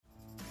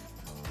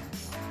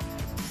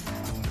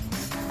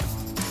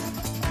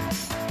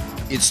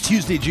It's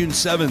Tuesday, June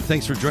 7th.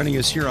 Thanks for joining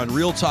us here on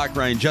Real Talk.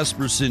 Ryan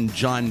Jesperson,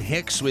 John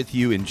Hicks with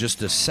you in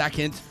just a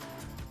second.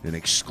 An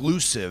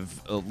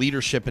exclusive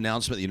leadership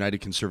announcement. The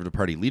United Conservative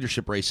Party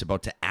leadership race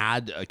about to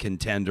add a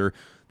contender.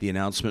 The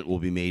announcement will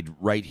be made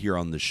right here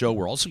on the show.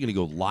 We're also going to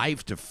go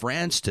live to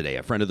France today.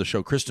 A friend of the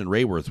show, Kristin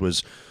Raworth,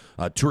 was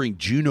touring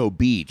Juno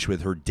Beach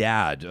with her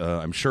dad.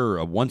 I'm sure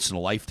a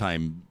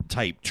once-in-a-lifetime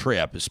type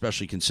trip,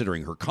 especially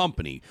considering her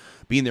company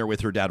being there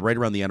with her dad right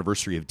around the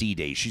anniversary of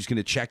D-Day. She's going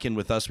to check in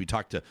with us. We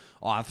talked to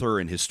author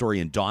and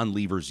historian Don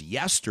Levers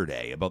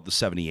yesterday about the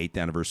 78th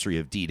anniversary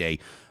of D-Day.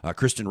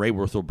 Kristin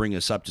Raworth will bring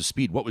us up to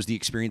speed. What was the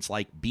experience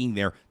like being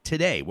there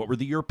today? What were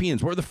the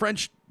Europeans, what were the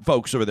French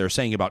folks over there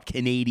saying about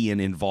Canadian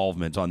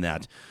involvement on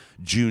that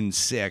June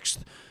 6th,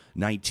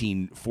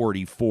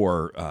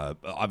 1944,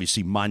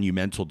 obviously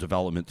monumental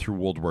development through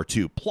World War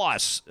II.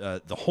 Plus, our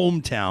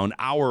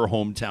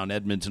hometown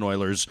Edmonton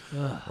Oilers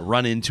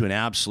run into an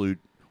absolute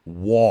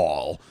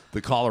wall.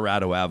 The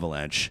Colorado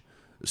Avalanche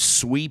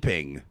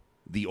sweeping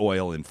the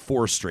Oil in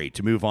 4 straight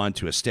to move on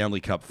to a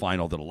Stanley Cup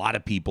final that a lot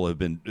of people have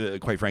been,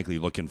 quite frankly,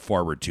 looking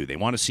forward to. They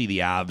want to see the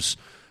Avs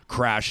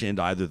crash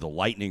into either the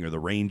Lightning or the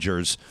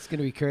Rangers. It's going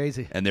to be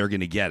crazy. And they're going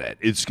to get it.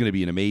 It's going to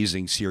be an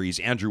amazing series.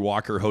 Andrew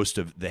Walker, host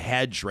of The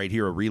Hedge right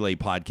here, a Relay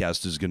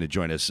podcast, is going to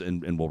join us,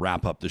 and we'll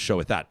wrap up the show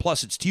with that.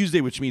 Plus, it's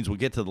Tuesday, which means we'll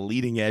get to the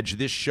leading edge.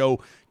 This show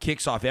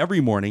kicks off every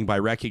morning by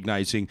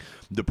recognizing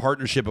the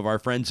partnership of our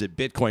friends at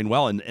Bitcoin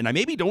Well. And I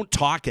maybe don't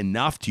talk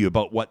enough to you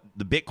about what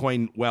the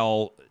Bitcoin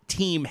Well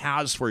team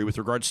has for you with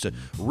regards to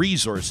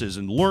resources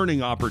and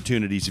learning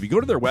opportunities. If you go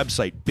to their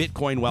website,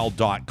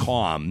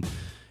 bitcoinwell.com,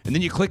 and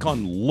then you click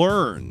on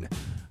Learn.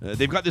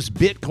 They've got this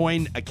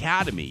Bitcoin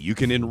Academy. You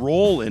can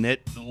enroll in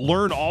it,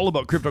 learn all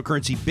about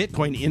cryptocurrency,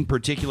 Bitcoin in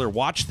particular,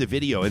 watch the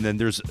video. And then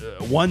there's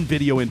one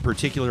video in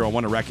particular I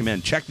want to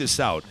recommend. Check this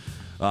out.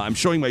 I'm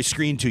showing my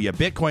screen to you,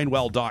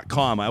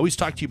 bitcoinwell.com. I always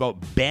talk to you about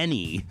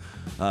Benny.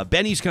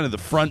 Benny's kind of the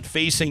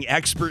front-facing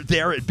expert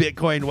there at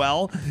Bitcoin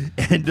Well,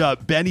 and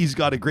Benny's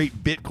got a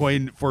great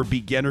Bitcoin for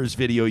Beginners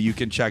video you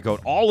can check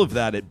out. All of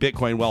that at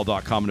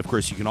bitcoinwell.com, and of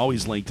course, you can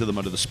always link to them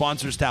under the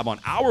Sponsors tab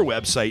on our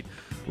website,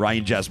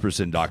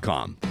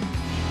 ryanjesperson.com.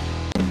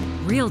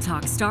 Real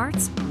Talk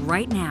starts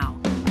right now.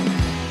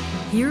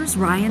 Here's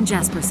Ryan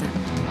Jesperson.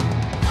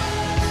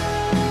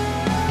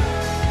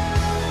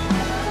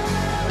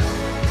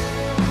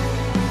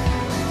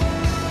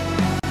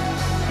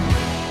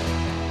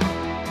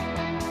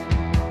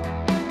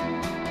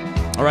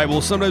 All right,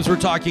 well, sometimes we're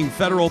talking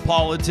federal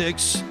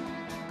politics.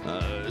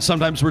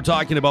 Sometimes we're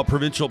talking about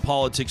provincial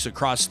politics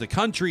across the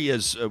country,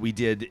 as we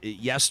did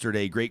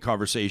yesterday. Great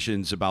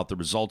conversations about the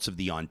results of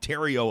the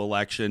Ontario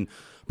election.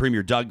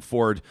 Premier Doug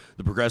Ford,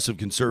 the progressive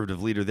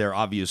conservative leader there,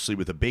 obviously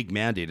with a big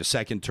mandate, a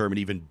second term, an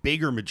even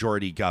bigger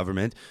majority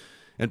government.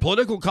 And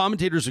political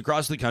commentators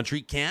across the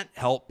country can't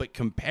help but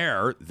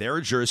compare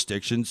their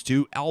jurisdictions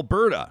to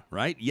Alberta,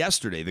 right?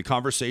 Yesterday, the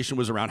conversation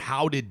was around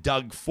how did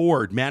Doug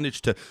Ford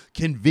manage to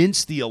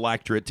convince the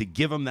electorate to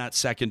give him that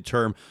second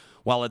term,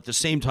 while at the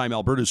same time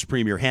Alberta's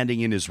premier handing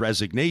in his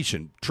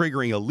resignation,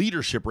 triggering a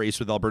leadership race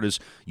with Alberta's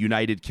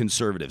United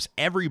Conservatives.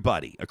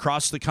 Everybody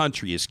across the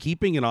country is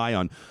keeping an eye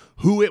on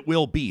who it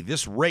will be,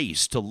 this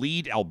race to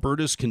lead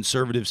Alberta's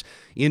Conservatives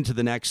into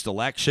the next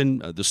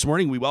election. This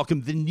morning, we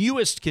welcomed the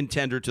newest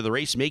contender to the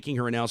race, making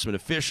her announcement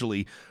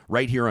officially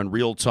right here on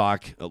Real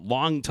Talk, a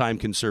longtime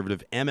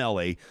Conservative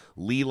MLA,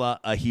 Leela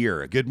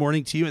Aheer. Good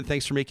morning to you, and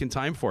thanks for making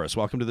time for us.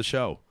 Welcome to the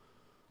show.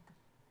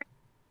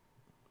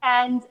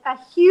 And a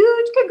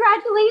huge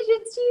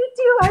congratulations to you,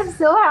 too. I'm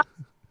so happy.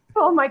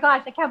 Oh, my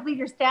gosh. I can't believe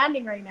you're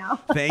standing right now.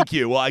 Thank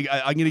you. Well, I'm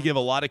going to give a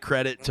lot of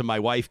credit to my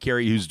wife,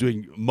 Carrie, who's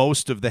doing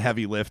most of the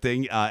heavy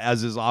lifting,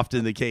 as is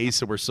often the case.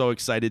 So we're so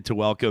excited to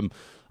welcome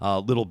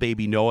little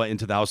baby Noah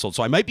into the household.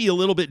 So I might be a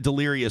little bit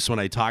delirious when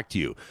I talk to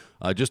you,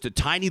 just a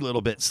tiny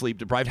little bit sleep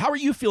deprived. How are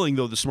you feeling,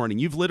 though, this morning?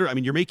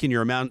 You're making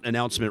your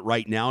announcement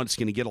right now. It's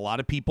going to get a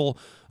lot of people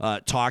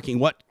talking.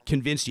 What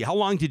convinced you? How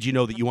long did you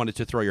know that you wanted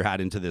to throw your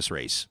hat into this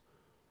race?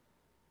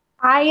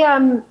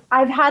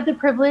 I've had the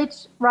privilege,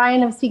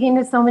 Ryan, of speaking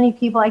to so many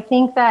people. I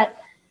think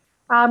that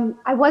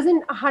I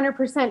wasn't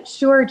 100%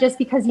 sure, just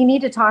because you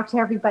need to talk to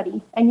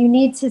everybody and you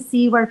need to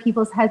see where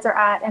people's heads are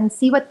at and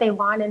see what they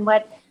want and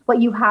what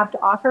you have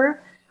to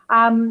offer.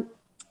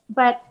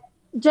 But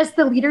just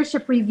the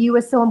leadership review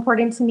is so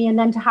important to me. And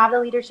then to have the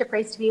leadership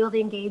race, to be able to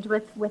engage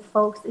with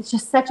folks, it's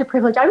just such a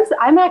privilege.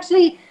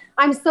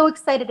 I'm so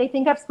excited. I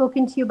think I've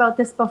spoken to you about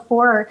this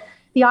before.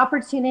 The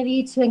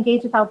opportunity to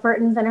engage with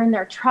Albertans and earn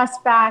their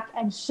trust back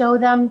and show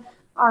them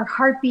our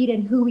heartbeat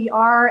and who we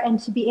are, and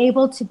to be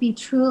able to be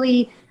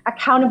truly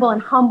accountable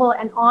and humble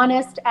and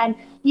honest and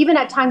even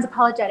at times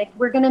apologetic.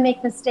 We're going to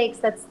make mistakes.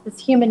 That's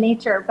human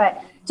nature.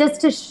 But just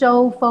to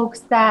show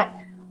folks that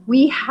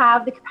we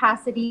have the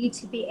capacity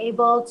to be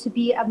able to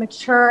be a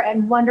mature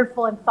and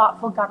wonderful and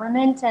thoughtful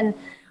government. And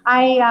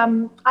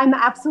I'm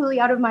absolutely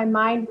out of my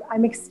mind.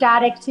 I'm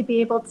ecstatic to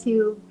be able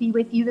to be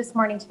with you this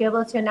morning, to be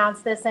able to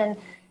announce this and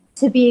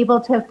to be able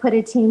to have put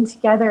a team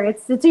together.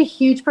 It's a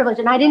huge privilege,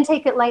 and I didn't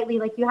take it lightly.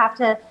 Like you have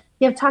to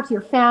talk to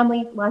your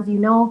family. Well, as you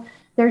know,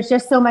 there's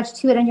just so much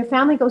to it. And your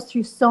family goes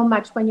through so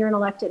much when you're an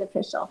elected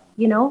official.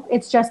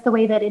 It's just the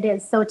way that it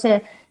is. So to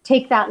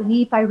take that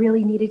leap, I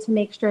really needed to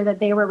make sure that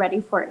they were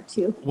ready for it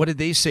too. What did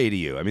they say to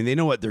you? I mean, they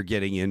know what they're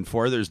getting in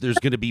for. There's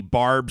going to be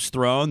barbs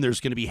thrown. There's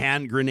going to be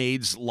hand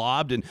grenades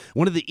lobbed. And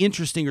one of the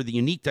interesting or the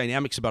unique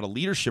dynamics about a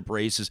leadership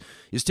race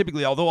is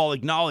typically, although I'll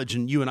acknowledge,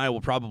 and you and I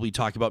will probably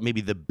talk about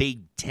maybe the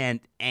big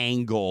tent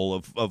angle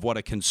of what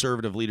a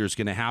conservative leader is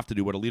going to have to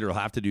do, what a leader will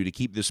have to do to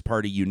keep this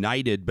party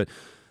united. But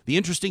the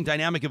interesting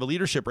dynamic of a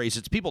leadership race,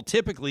 it's people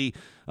typically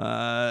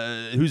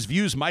whose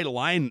views might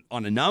align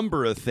on a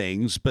number of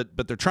things, but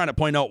they're trying to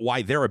point out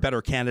why they're a better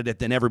candidate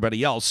than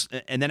everybody else.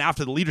 And then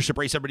after the leadership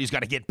race, everybody's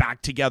got to get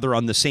back together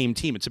on the same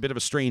team. It's a bit of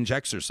a strange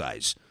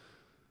exercise.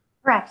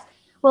 Correct.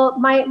 Well,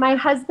 my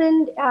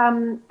husband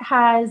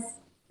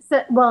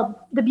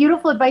the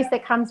beautiful advice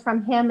that comes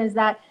from him is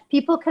that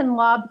people can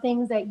lob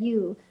things at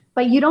you,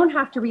 but you don't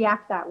have to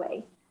react that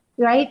way.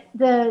 Right?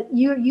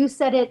 You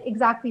said it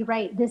exactly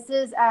right. This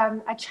is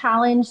a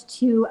challenge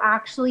to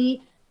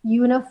actually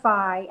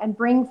unify and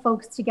bring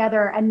folks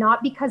together, and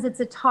not because it's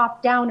a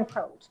top-down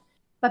approach,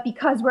 but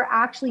because we're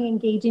actually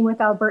engaging with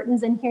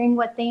Albertans and hearing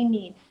what they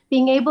need,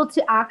 being able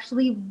to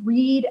actually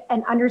read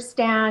and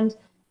understand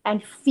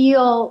and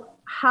feel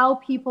how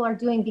people are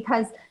doing,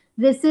 because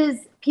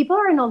people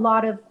are in a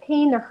lot of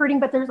pain, they're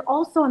hurting, but there's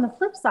also, on the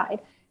flip side,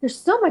 there's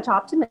so much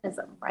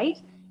optimism, right?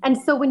 And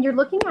so when you're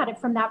looking at it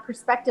from that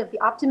perspective, the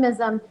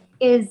optimism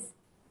is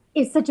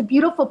such a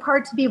beautiful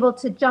part to be able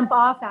to jump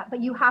off at,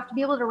 but you have to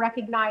be able to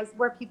recognize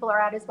where people are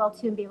at as well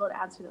too, and be able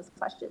to answer those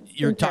questions.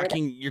 You're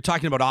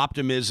talking about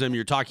optimism.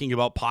 You're talking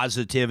about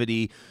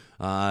positivity.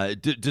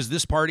 Does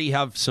this party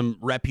have some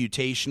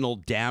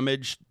reputational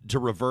damage to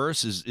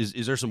reverse?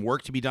 Is there some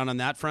work to be done on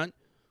that front?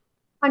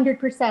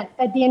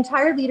 100%. The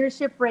entire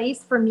leadership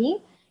race for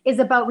me is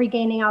about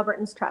regaining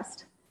Albertans'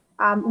 trust.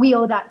 We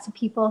owe that to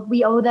people.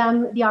 We owe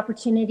them the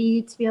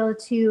opportunity to be able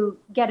to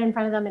get in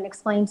front of them and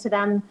explain to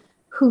them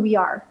who we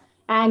are,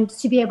 and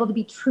to be able to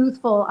be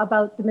truthful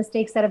about the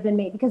mistakes that have been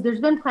made, because there's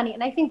been plenty.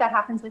 And I think that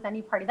happens with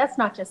any party. That's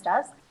not just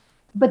us,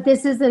 but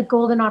this is a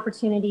golden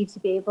opportunity to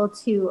be able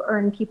to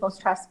earn people's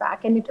trust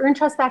back, and earn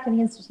trust back in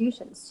the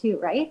institutions too,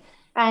 right?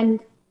 And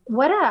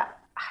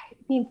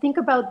think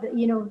about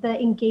the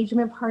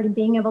engagement part and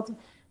being able to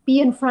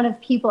be in front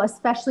of people,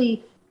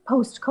 especially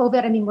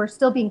post-COVID. I mean, we're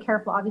still being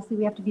careful. Obviously,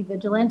 we have to be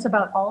vigilant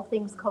about all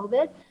things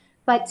COVID,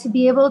 but to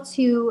be able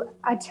to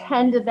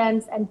attend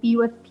events and be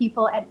with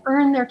people and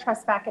earn their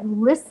trust back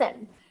and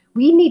listen.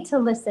 We need to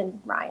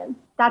listen, Ryan.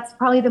 That's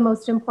probably the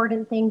most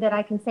important thing that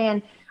I can say.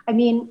 And I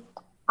mean,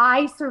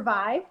 I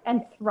survive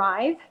and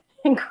thrive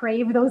and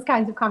crave those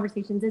kinds of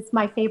conversations. It's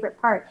my favorite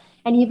part.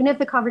 And even if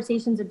the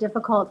conversations are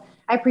difficult,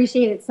 I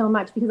appreciate it so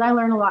much, because I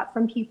learn a lot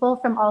from people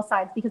from all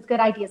sides, because good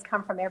ideas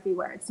come from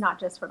everywhere. It's not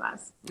just from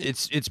us.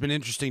 It's been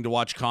interesting to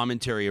watch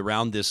commentary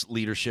around this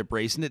leadership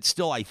race, and it's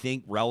still, I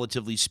think,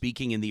 relatively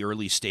speaking, in the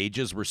early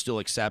stages. We're still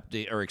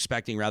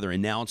expecting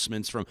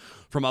announcements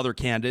from other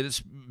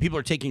candidates. People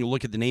are taking a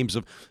look at the names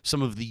of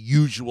some of the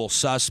usual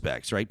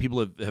suspects, right?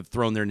 People have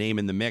thrown their name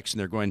in the mix, and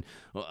they're going,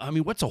 well, I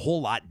mean, what's a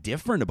whole lot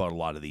different about a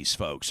lot of these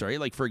folks, right?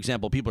 Like, for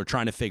example, people are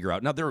trying to figure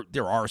out, now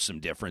there are some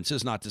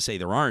differences, not to say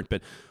there aren't,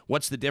 but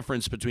what's the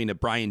difference between a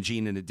Brian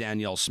Jean and a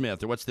Danielle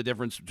Smith? Or what's the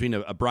difference between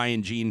a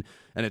Brian Jean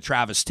and a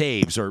Travis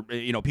Taves? Or,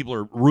 people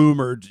are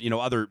rumored,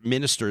 other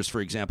ministers,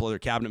 for example, other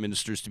cabinet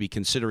ministers to be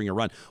considering a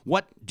run.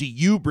 What do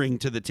you bring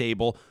to the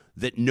table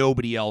that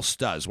nobody else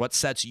does? What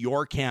sets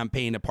your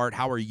campaign apart?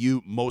 How are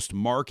you most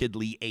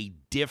markedly a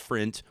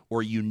different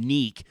or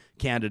unique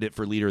candidate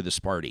for leader of this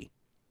party?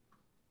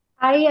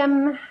 I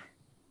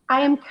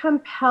am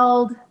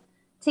compelled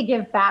to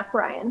give back,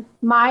 Brian.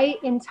 My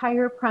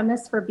entire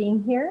premise for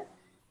being here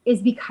is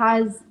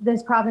because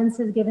this province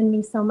has given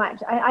me so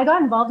much. I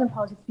got involved in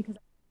politics because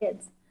of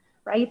kids,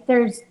 right?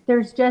 There's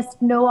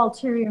just no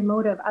ulterior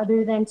motive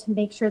other than to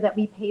make sure that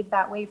we pave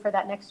that way for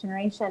that next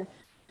generation,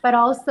 but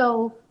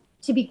also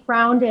to be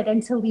grounded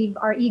and to leave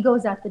our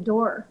egos at the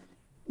door.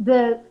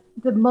 The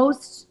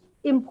most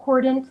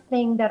important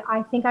thing that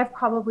I think I've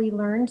probably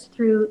learned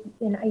through,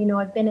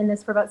 I've been in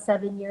this for about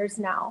 7 years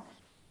now,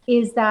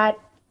 is that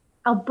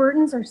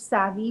Albertans are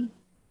savvy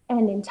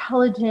and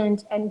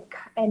intelligent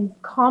and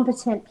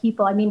competent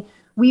people. I mean,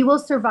 we will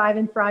survive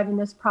and thrive in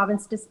this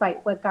province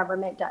despite what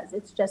government does.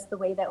 It's just the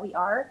way that we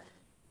are.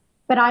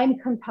 But I'm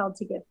compelled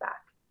to give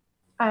back.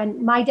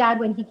 And my dad,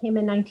 when he came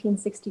in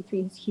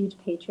 1963, was a huge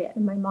patriot.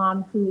 And my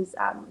mom, who's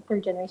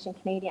third generation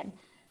Canadian.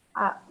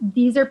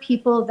 These are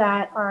people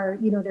that are,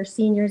 they're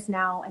seniors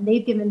now, and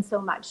they've given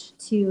so much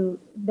to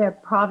their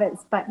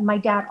province. But my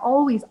dad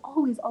always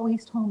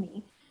told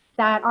me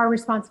that our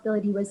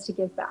responsibility was to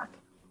give back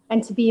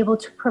and to be able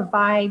to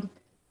provide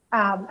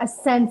a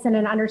sense and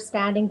an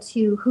understanding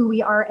to who we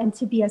are, and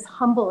to be as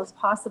humble as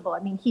possible. I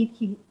mean,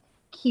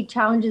 he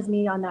challenges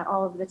me on that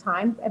all of the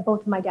time,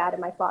 both my dad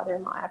and my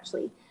father-in-law,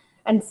 actually.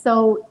 And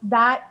so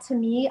that, to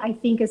me, I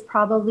think is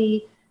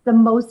probably the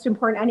most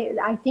important. And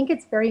I think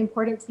it's very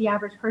important to the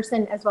average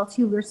person as well,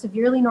 too. We're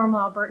severely normal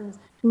Albertans.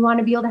 We want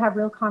to be able to have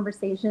real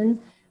conversations,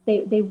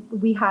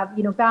 We have,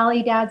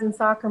 ballet dads and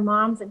soccer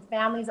moms and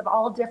families of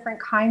all different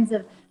kinds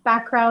of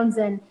backgrounds,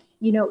 and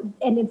and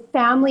in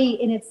family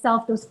in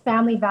itself, those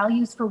family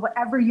values for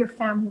whatever your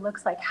family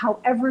looks like,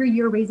 however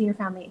you're raising your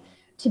family,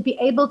 to be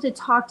able to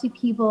talk to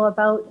people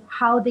about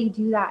how they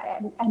do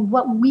that and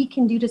what we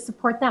can do to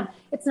support them.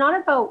 It's not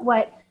about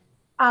what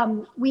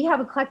we have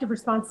a collective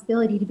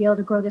responsibility to be able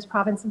to grow this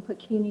province and put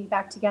community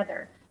back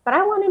together. But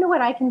I want to know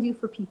what I can do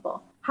for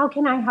people. How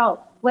can I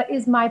help? What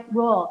is my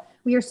role?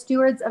 We are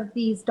stewards of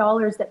these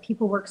dollars that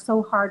people work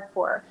so hard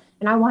for.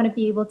 And I want to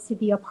be able to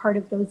be a part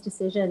of those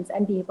decisions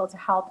and be able to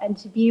help and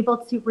to be able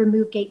to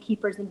remove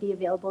gatekeepers and be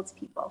available to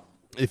people.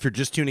 If you're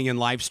just tuning in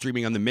live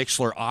streaming on the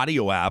Mixlr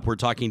audio app, we're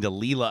talking to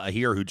Leela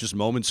Aheer, who just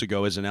moments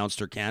ago has announced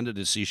her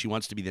candidacy. She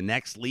wants to be the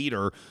next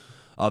leader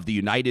of the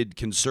United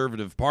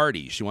Conservative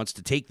Party. She wants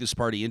to take this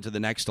party into the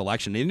next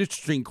election. An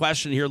interesting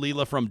question here,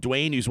 Leela, from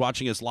Dwayne, who's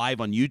watching us live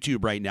on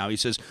YouTube right now. He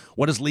says,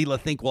 what does Leela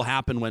think will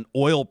happen when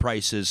oil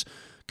prices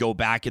go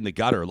back in the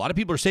gutter? A lot of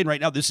people are saying right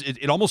now,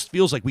 it almost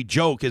feels like we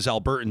joke as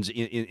Albertans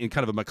in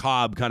kind of a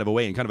macabre kind of a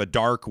way, in kind of a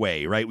dark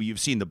way, right? You've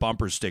seen the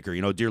bumper sticker,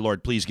 dear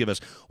Lord, please give us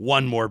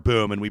one more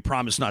boom, and we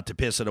promise not to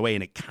piss it away.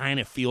 And it kind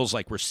of feels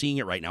like we're seeing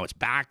it right now. It's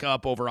back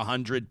up over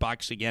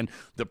 $100 again.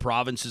 The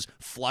province is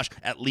flush,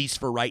 at least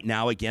for right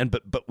now again,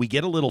 but we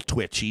get a little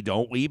twitchy,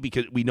 don't we?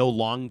 Because we know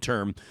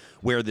long-term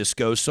where this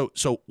goes.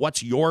 So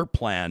what's your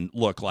plan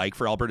look like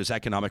for Alberta's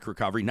economic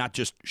recovery? Not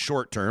just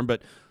short-term,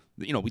 but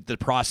with the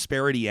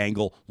prosperity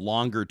angle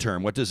longer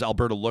term. What does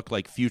Alberta look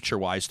like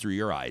future-wise through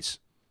your eyes?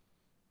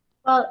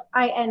 Well,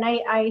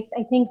 I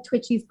think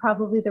twitchy is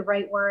probably the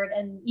right word.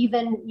 And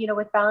even,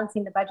 with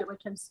balancing the budget,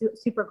 which I'm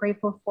super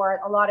grateful for,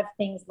 a lot of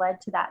things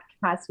led to that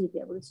capacity to be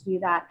able to do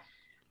that.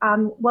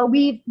 I'm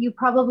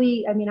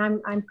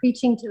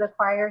preaching to the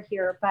choir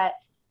here, but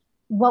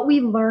what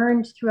we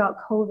learned throughout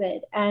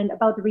COVID and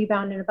about the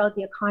rebound and about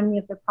the economy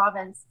of the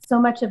province,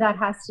 so much of that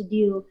has to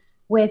do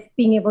with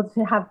being able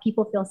to have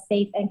people feel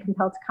safe and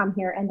compelled to come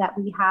here, and that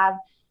we have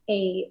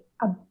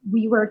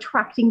we were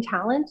attracting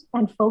talent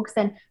and folks.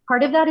 And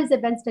part of that is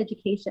advanced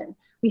education.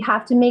 We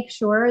have to make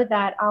sure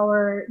that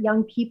our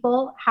young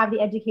people have the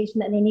education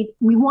that they need.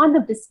 We want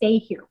them to stay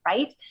here,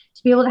 right?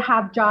 To be able to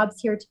have jobs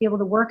here, to be able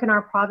to work in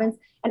our province.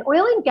 And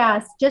oil and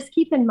gas, just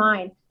keep in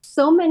mind,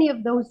 so many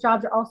of those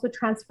jobs are also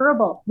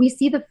transferable. We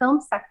see the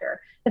film sector.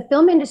 The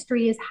film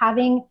industry is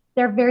having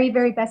their very,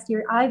 very best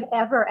year I've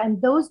ever,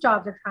 and those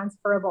jobs are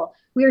transferable.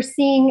 We are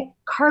seeing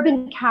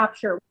carbon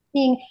capture,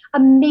 seeing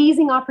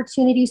amazing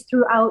opportunities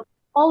throughout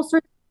all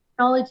sorts of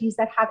technologies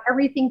that have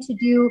everything to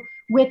do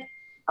with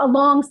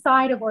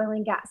alongside of oil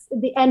and gas.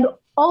 And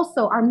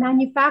also our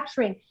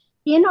manufacturing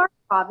in our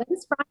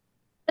province,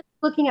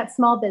 looking at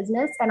small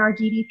business and our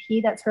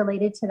GDP that's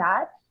related to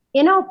that.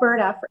 In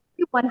Alberta, for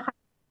every 100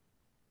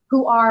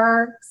 who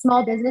are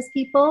small business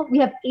people, we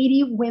have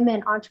 80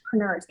 women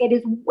entrepreneurs. It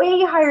is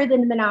way higher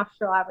than the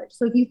national average.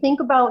 So if you think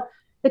about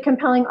the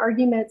compelling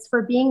arguments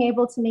for being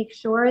able to make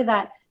sure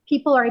that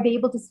people are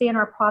able to stay in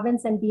our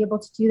province and be able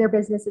to do their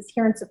businesses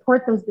here and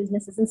support those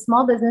businesses, and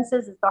small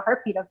businesses is the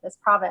heartbeat of this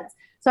province.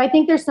 So I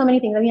think there's so many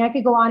things. I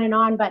could go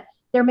on, but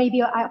there may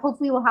be,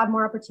 hopefully we'll have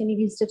more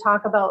opportunities to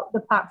talk about the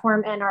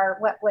platform and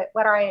what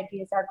our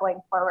ideas are going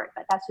forward.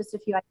 But that's just a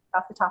few ideas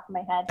off the top of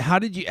my head. How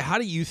do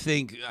you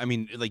think,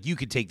 you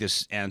could take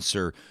this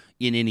answer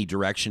in any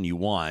direction you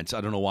want. I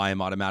don't know why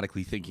I'm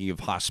automatically thinking of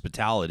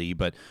hospitality,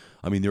 but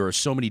there are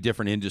so many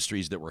different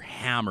industries that were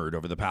hammered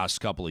over the past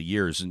couple of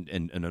years.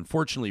 And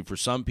unfortunately for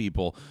some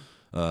people,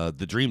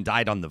 the dream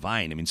died on the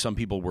vine. Some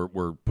people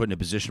were put in a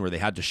position where they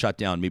had to shut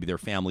down maybe their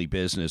family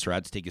business or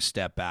had to take a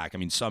step back.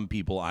 Some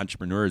people,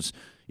 entrepreneurs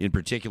in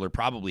particular,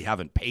 probably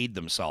haven't paid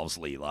themselves,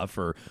 Leela,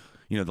 for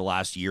the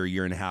last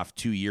year and a half,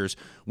 2 years.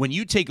 When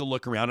you take a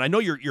look around, I know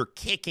you're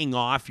kicking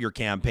off your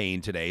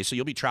campaign today, so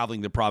you'll be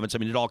traveling the province.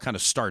 It all kind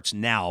of starts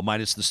now,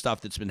 minus the stuff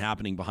that's been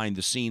happening behind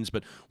the scenes.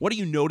 But what are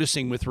you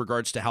noticing with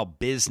regards to how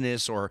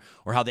business or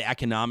how the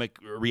economic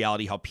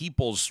reality, how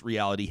people's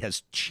reality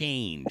has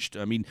changed?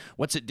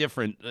 What's it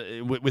different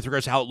with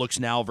regards to how it looks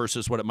now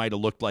versus what it might have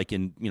looked like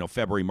in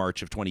February,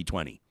 March of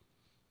 2020?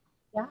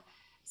 Yeah.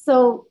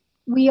 So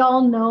we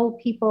all know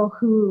people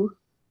who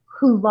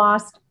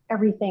lost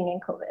everything in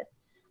COVID.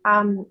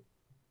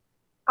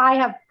 I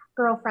have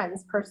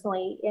girlfriends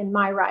personally in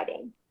my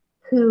riding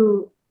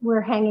who were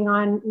hanging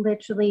on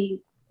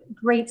literally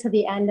right to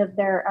the end of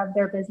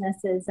their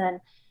businesses. And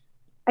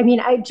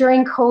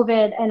during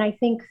COVID, and I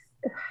think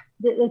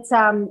it's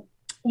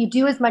you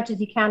do as much as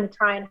you can to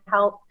try and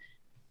help.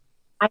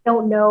 I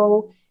don't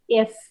know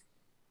if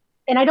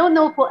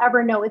we'll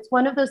ever know. It's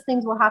one of those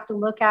things we'll have to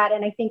look at.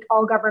 And I think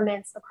all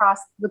governments across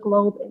the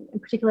globe,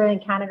 and particularly in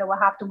Canada, will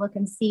have to look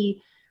and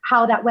see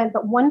how that went.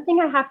 But one thing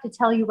I have to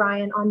tell you,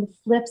 Ryan, on the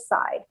flip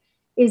side,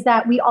 is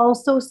that we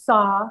also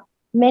saw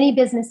many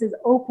businesses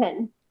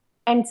open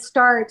and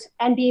start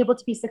and be able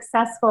to be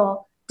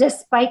successful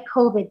despite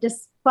COVID,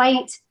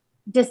 despite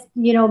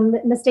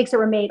mistakes that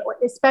were made, or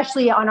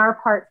especially on our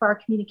part for our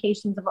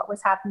communications of what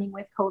was happening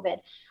with COVID.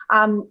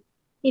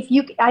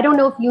 I don't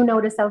know if you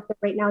notice out there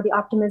right now the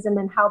optimism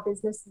and how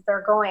businesses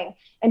are going.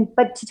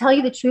 But to tell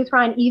you the truth,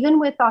 Ryan, even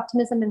with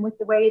optimism and with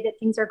the way that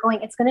things are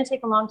going, it's going to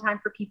take a long time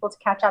for people to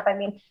catch up. I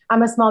mean,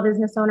 I'm a small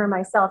business owner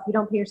myself. You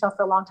don't pay yourself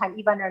for a long time,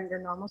 even under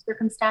normal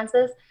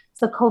circumstances.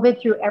 So COVID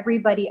threw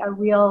everybody a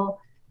real,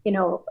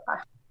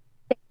 that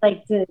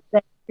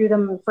threw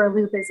them for a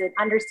loop is an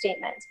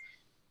understatement.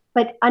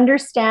 But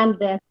understand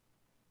this,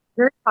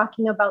 we're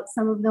talking about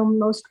some of the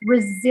most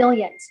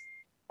resilient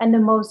and the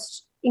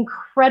most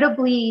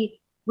incredibly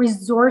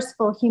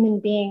resourceful human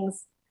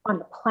beings on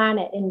the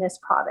planet in this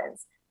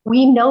province.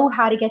 We know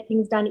how to get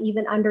things done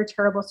even under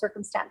terrible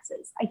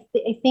circumstances. I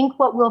think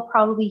what we'll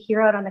probably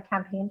hear out on the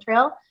campaign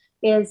trail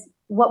is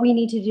what we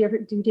need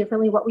to do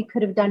differently, what we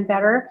could have done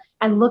better,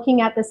 and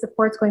looking at the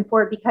supports going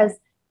forward, because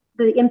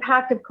the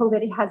impact of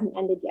COVID hasn't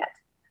ended yet,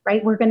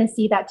 right? We're going to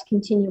see that to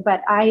continue.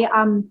 But I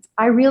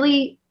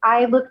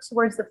look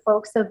towards the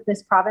folks of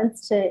this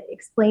province to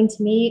explain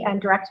to me and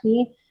direct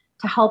me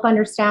to help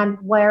understand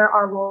where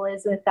our role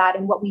is with that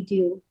and what we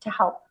do to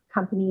help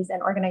companies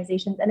and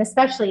organizations. And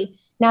especially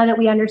now that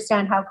we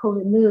understand how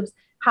COVID moves,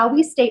 how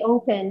we stay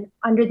open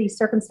under these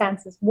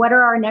circumstances. What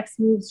are our next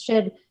moves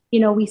should,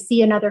 we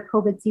see another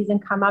COVID season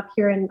come up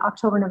here in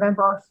October,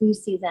 November, or flu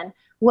season?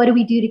 What do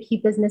we do to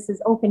keep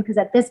businesses open? Because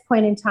at this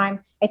point in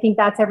time, I think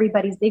that's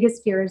everybody's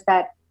biggest fear is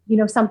that,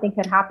 something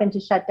could happen to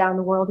shut down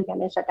the world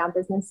again and shut down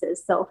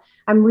businesses. So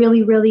I'm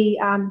really, really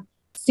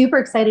super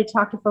excited to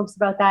talk to folks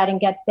about that and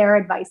get their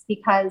advice,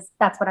 because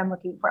that's what I'm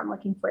looking for. I'm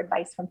looking for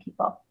advice from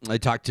people. I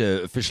talked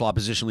to official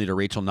opposition leader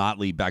Rachel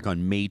Notley back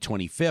on May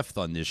 25th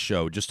on this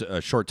show, just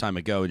a short time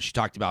ago, and she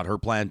talked about her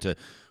plan to,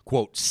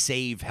 quote,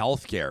 save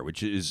healthcare,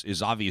 which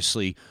is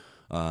obviously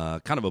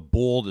kind of a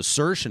bold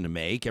assertion to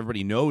make.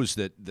 Everybody knows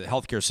that the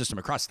healthcare system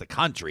across the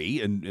country,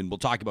 and we'll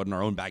talk about in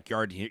our own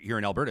backyard here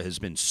in Alberta, has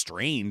been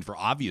strained for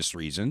obvious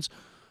reasons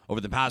over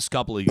the past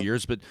couple of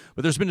years, but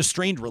there's been a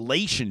strained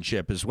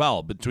relationship as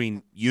well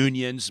between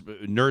unions,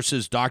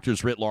 nurses,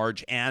 doctors writ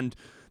large, and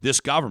this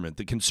government,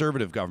 the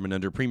Conservative government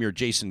under Premier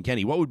Jason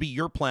Kenney. What would be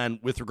your plan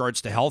with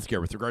regards to healthcare,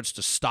 with regards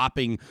to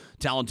stopping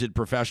talented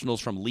professionals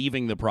from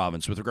leaving the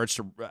province, with regards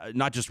to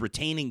not just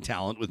retaining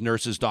talent with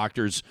nurses,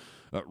 doctors,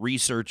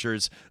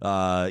 researchers,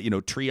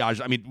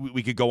 triage? I mean,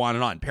 we could go on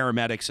and on,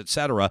 paramedics, et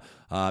cetera,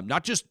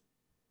 not just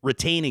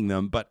retaining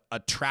them, but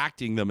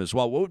attracting them as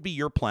well. What would be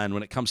your plan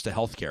when it comes to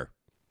healthcare?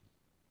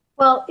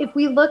 Well, if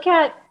we look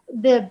at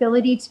the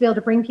ability to be able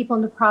to bring people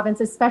into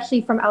province,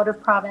 especially from out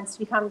of province, to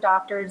become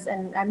doctors,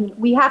 and I mean,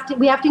 we have to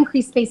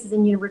increase spaces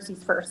in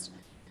universities first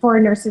for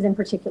nurses in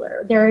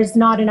particular. There is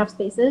not enough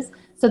spaces,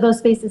 so those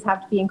spaces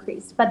have to be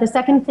increased. But the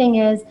second thing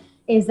is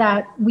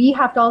that we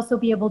have to also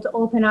be able to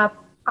open up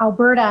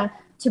Alberta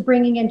to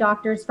bringing in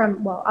doctors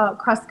from,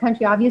 across the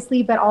country,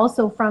 obviously, but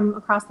also from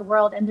across the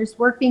world. And there's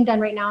work being done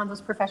right now on those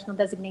professional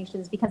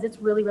designations, because it's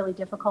really, really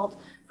difficult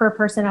for a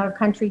person out of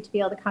country to be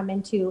able to come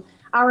into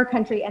our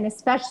country. And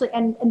especially,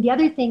 and the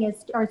other thing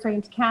is,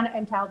 into Canada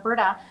and to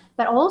Alberta,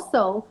 but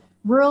also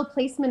rural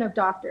placement of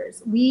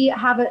doctors.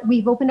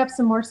 We've opened up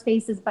some more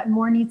spaces, but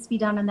more needs to be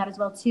done on that as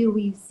well too.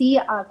 We see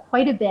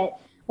quite a bit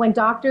when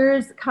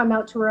doctors come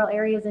out to rural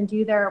areas and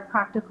do their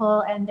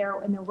practical and their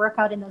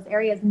workout in those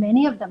areas,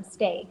 many of them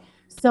stay.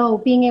 So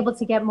being able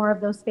to get more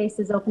of those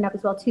spaces opened up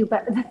as well too.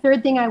 But the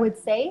third thing I would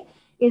say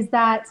is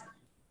that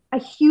a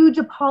huge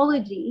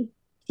apology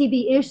to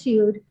be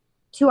issued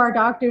to our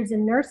doctors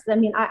and nurses. I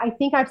mean, I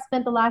think I've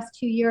spent the last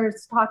 2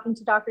 years talking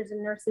to doctors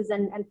and nurses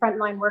and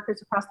frontline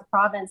workers across the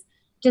province,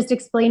 just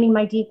explaining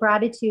my deep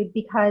gratitude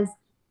because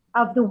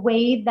of the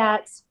way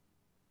that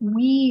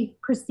we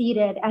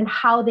proceeded and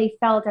how they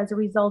felt as a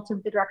result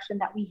of the direction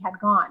that we had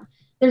gone.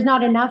 There's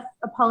not enough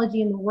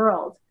apology in the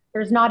world.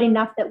 There's not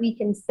enough that we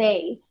can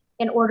say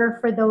in order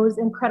for those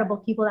incredible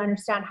people to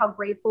understand how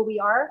grateful we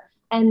are.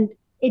 And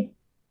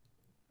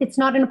it's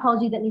not an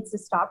apology that needs to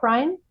stop,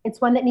 Ryan.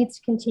 It's one that needs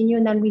to continue.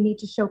 And then we need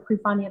to show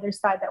proof on the other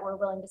side that we're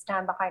willing to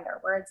stand behind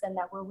our words and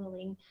that we're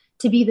willing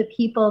to be the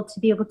people to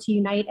be able to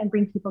unite and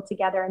bring people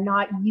together and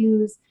not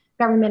use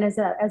government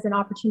as an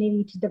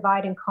opportunity to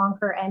divide and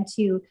conquer and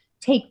to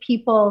take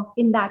people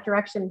in that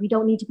direction. We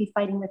don't need to be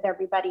fighting with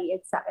everybody.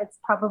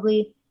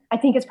 I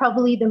think it's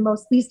probably the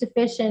most least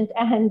efficient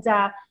and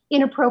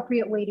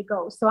inappropriate way to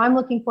go. So I'm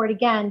looking forward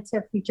again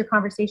to future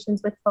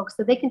conversations with folks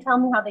so they can tell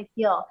me how they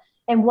feel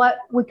and what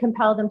would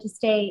compel them to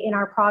stay in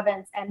our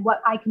province and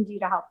what I can do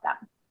to help them.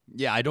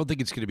 Yeah, I don't think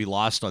it's going to be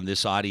lost on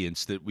this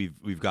audience that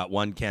we've got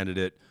one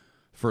candidate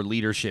for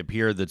leadership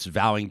here that's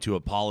vowing to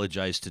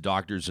apologize to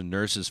doctors and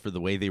nurses for the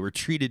way they were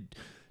treated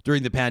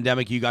during the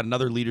pandemic. You got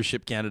another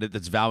leadership candidate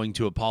that's vowing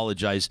to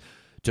apologize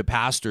to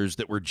pastors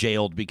that were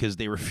jailed because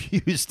they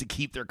refused to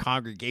keep their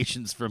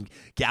congregations from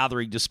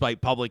gathering despite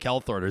public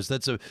health orders.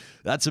 That's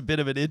a bit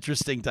of an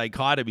interesting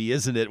dichotomy,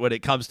 isn't it, when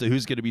it comes to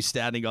who's going to be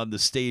standing on the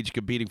stage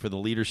competing for the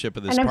leadership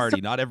of this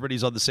party? Not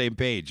everybody's on the same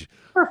page.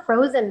 We're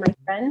frozen, my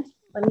friend.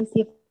 Let me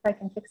see if I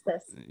can fix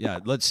this. Yeah,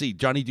 let's see.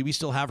 Johnny, do we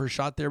still have her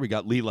shot there? We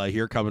got Leela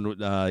here coming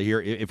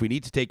here. If we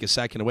need to take a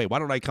second away, why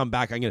don't I come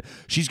back?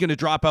 She's going to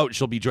drop out.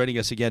 She'll be joining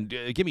us again.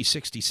 Give me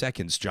 60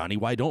 seconds, Johnny.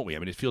 Why don't we? I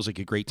mean, it feels like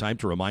a great time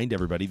to remind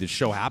everybody this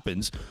show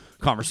happens.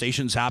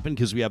 Conversations happen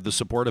because we have the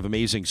support of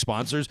amazing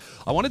sponsors.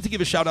 I wanted to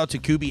give a shout out to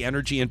Kubi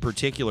Energy in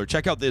particular.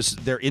 Check out their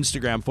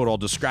Instagram photo. I'll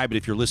describe it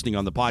if you're listening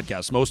on the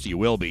podcast. Most of you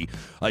will be.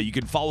 You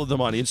can follow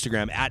them on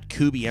Instagram at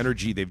Kubi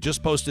Energy. They've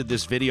just posted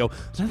this video.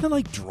 It's nothing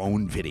like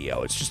drone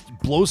video. It's just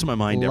blows my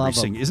mind every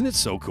single. Isn't it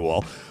so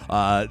cool?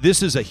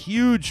 This is a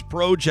huge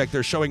project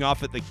they're showing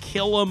off at the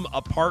Killam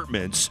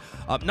Apartments.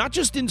 Not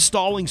just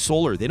installing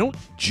solar. They don't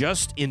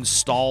just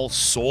install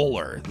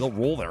solar. They'll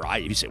roll their eye.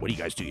 If you say, what do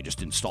you guys do? You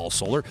just install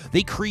solar?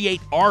 They create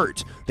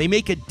art. They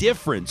make a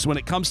difference when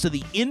it comes to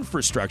the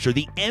infrastructure,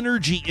 the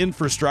energy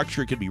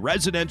infrastructure. It could be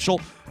residential,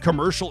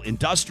 commercial,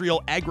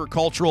 industrial,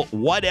 agricultural,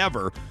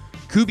 whatever.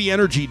 Kubi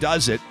Energy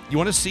does it. You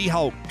want to see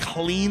how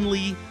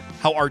cleanly,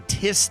 how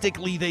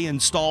artistically they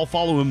install?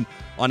 Follow them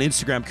on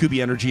Instagram,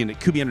 Kubi Energy, and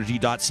at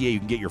kubienergy.ca. You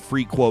can get your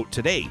free quote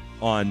today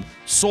on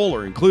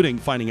solar, including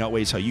finding out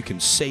ways how you can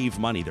save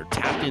money. They're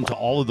tapped into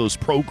all of those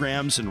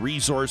programs and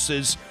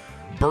resources,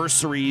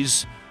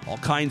 bursaries, all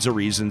kinds of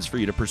reasons for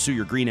you to pursue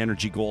your green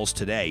energy goals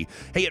today.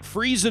 Hey, at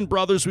Friesen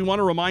Brothers, we want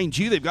to remind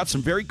you they've got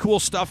some very cool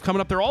stuff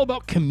coming up. They're all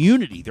about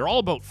community. They're all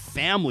about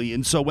family.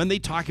 And so when they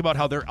talk about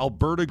how they're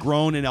Alberta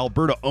grown and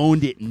Alberta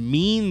owned, it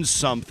means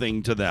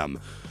something to them.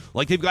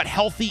 Like they've got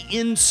healthy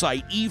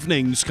insight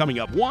evenings coming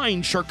up,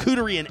 wine,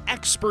 charcuterie, and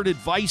expert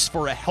advice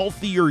for a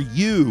healthier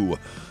you.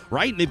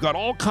 Right? And they've got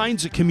all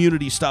kinds of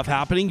community stuff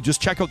happening. Just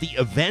check out the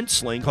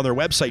events link on their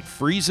website,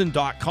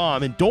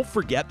 friesen.com. And don't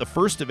forget, the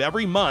first of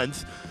every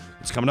month,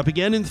 it's coming up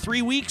again in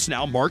 3 weeks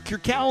now. Mark your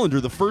calendar.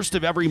 The first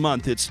of every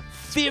month, it's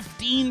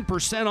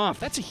 15% off.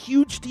 That's a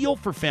huge deal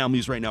for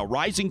families right now.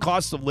 Rising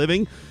costs of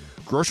living.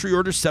 Grocery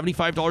orders,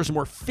 $75 or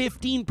more.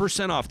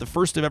 15% off the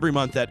first of every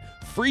month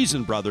at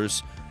Friesen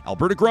Brothers.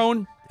 Alberta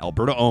grown,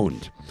 Alberta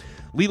owned.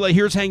 Leela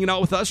here's hanging out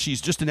with us. She's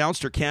just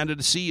announced her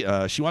candidacy.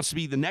 She wants to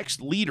be the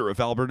next leader of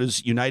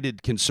Alberta's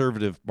United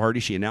Conservative Party.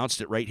 She announced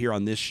it right here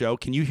on this show.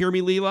 Can you hear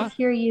me, Leela? I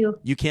hear you.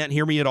 You can't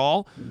hear me at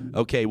all?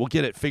 Okay, we'll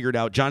get it figured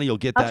out. Johnny, you'll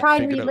get that I'll try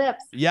and figured read out.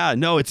 lips. Yeah,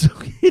 no,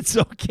 it's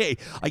okay.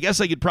 I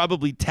guess I could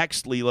probably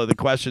text Leela the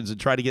questions and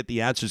try to get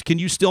the answers. Can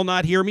you still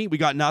not hear me? We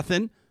got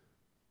nothing?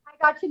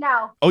 Got you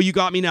now. Oh, you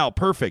got me now.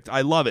 Perfect.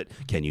 I love it.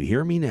 Can you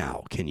hear me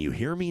now? Can you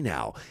hear me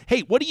now?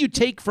 Hey, what do you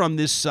take from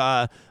this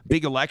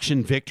big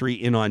election victory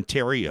in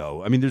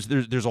Ontario? I mean,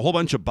 there's a whole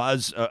bunch of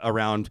buzz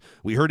around.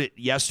 We heard it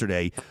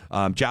yesterday.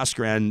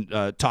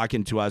 Jaskran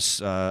talking to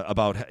us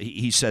about,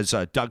 he says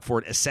Doug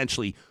Ford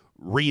essentially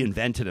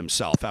reinvented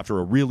himself after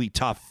a really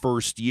tough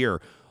first year.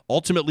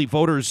 Ultimately,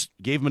 voters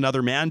gave him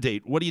another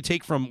mandate. What do you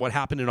take from what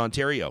happened in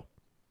Ontario?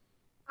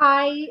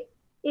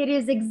 It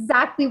is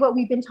exactly what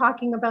we've been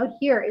talking about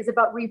here, is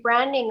about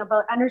rebranding,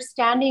 about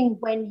understanding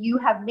when you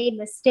have made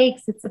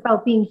mistakes. It's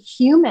about being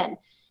human.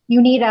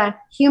 You need a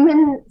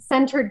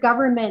human-centered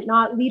government,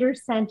 not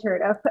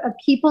leader-centered, of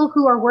people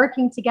who are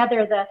working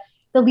together.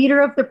 The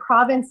leader of the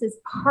province is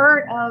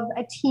part of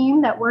a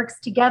team that works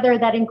together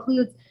that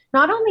includes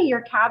not only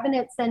your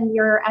cabinets and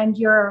your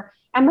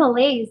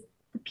MLAs.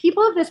 The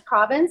people of this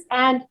province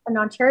and in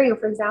Ontario,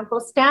 for example,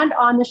 stand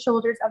on the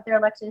shoulders of their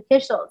elected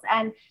officials.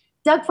 And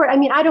Doug Ford, I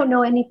mean, I don't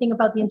know anything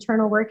about the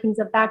internal workings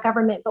of that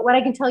government, but what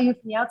I can tell you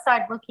from the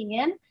outside looking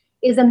in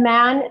is a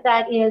man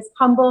that is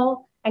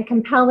humble and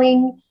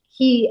compelling.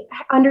 He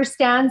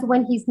understands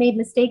when he's made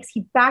mistakes.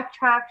 He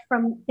backtracked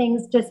from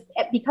things just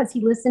because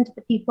he listened to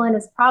the people in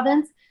his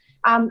province.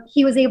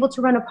 He was able to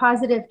run a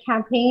positive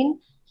campaign.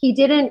 He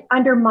didn't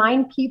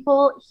undermine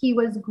people. He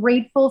was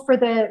grateful for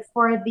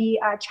the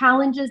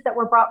challenges that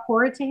were brought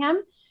forward to him.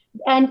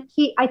 And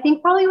I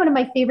think probably one of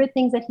my favorite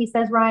things that he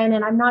says, Ryan,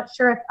 and I'm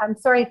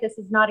sorry if this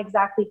is not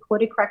exactly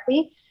quoted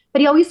correctly, but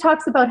he always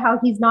talks about how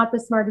he's not the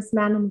smartest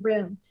man in the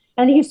room.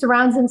 And he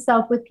surrounds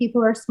himself with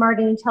people who are smart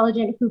and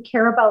intelligent, who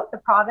care about the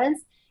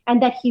province,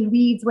 and that he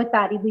leads with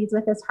that. He leads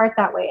with his heart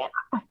that way.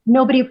 And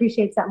nobody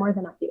appreciates that more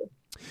than I do.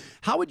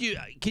 How would you,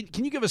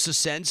 can you give us a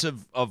sense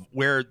of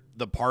where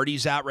the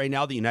party's at right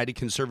now, the United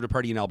Conservative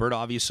Party in Alberta?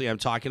 Obviously, I'm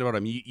talking about, I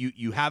mean,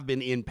 you have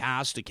been in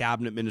past a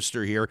cabinet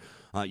minister here.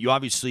 You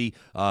obviously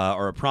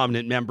are a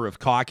prominent member of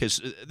caucus.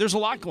 There's a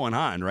lot going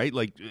on, right?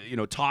 Like,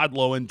 Todd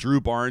Loewen,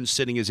 Drew Barnes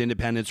sitting as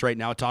independents right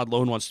now. Todd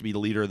Loewen wants to be the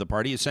leader of the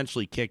party,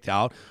 essentially kicked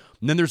out.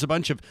 And then there's a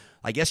bunch of,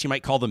 I guess you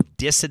might call them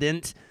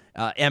dissident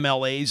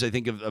MLAs, I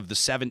think of the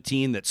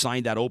 17 that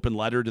signed that open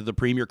letter to the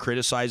premier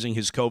criticizing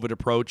his COVID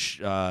approach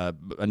a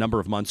number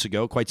of months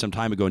ago, quite some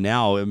time ago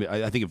now. I mean,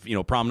 I think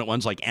of prominent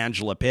ones like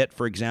Angela Pitt,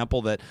 for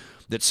example, that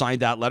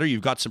signed that letter.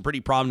 You've got some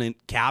pretty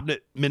prominent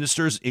cabinet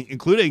ministers,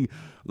 including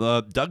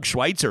Doug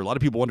Schweitzer. A lot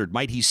of people wondered,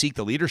 might he seek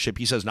the leadership?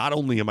 He says, not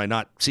only am I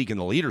not seeking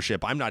the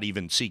leadership, I'm not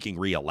even seeking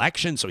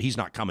re-election, so he's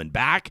not coming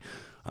back.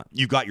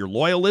 You've got your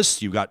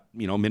loyalists. You've got,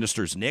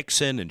 Ministers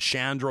Nixon and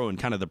Shandro and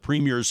kind of the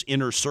premier's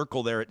inner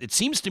circle there. It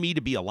seems to me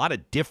to be a lot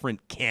of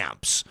different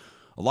camps,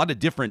 a lot of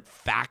different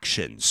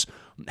factions.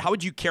 How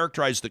would you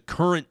characterize the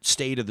current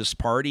state of this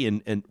party,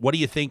 and what do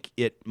you think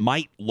it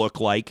might look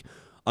like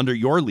under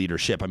your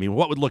leadership? I mean,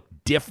 what would look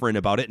different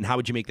about it, and how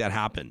would you make that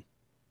happen?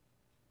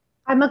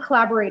 I'm a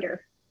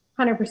collaborator,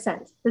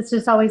 100%. That's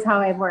just always how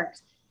I've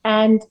worked.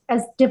 And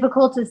as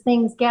difficult as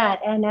things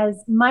get, and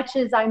as much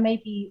as I may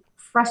be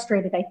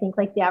frustrated, I think,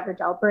 like the average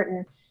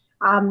Albertan,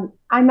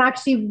 I'm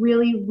actually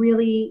really,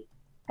 really,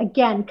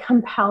 again,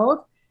 compelled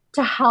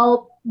to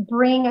help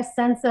bring a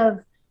sense of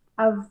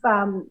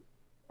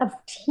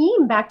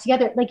team back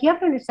together. Like, you have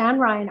to understand,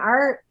 Ryan,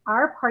 our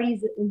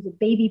party is a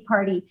baby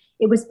party.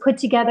 It was put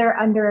together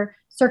under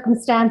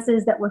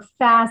circumstances that were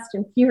fast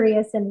and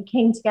furious, and we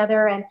came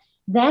together. And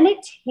then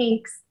it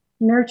takes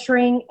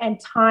nurturing and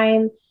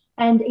time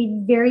and a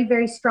very,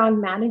 very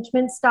strong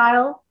management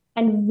style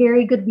and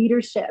very good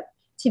leadership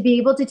to be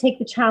able to take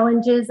the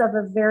challenges of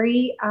a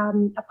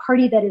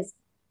party that is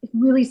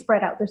really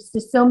spread out. There's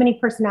just so many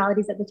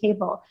personalities at the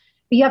table.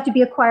 But you have to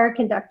be a choir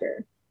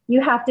conductor.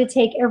 You have to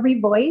take every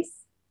voice,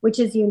 which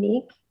is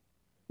unique.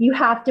 You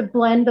have to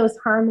blend those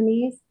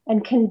harmonies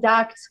and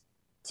conduct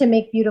to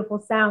make beautiful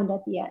sound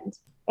at the end.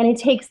 And it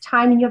takes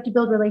time, and you have to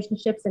build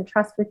relationships and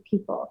trust with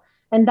people.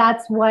 And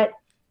that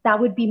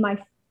would be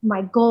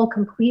my goal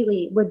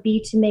completely, would be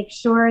to make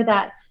sure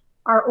that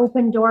our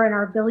open door and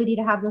our ability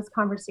to have those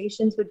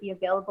conversations would be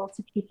available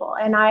to people.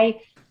 And I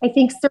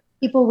think certain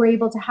people were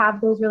able to have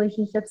those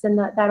relationships in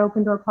that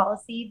open door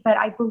policy, but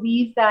I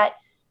believe that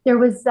there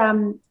was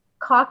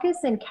caucus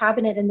and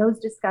cabinet, and those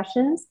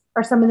discussions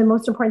are some of the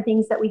most important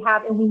things that we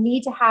have. And we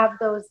need to have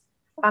those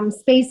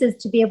spaces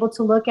to be able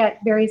to look at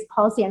various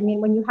policy. I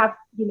mean, when you have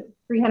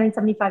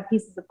 375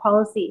 pieces of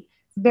policy,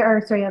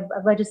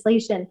 of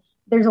legislation,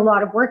 there's a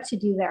lot of work to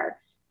do there.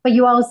 But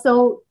you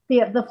also,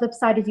 the flip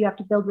side is you have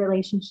to build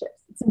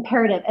relationships. It's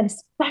imperative, and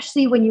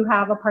especially when you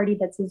have a party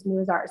that's as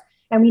new as ours.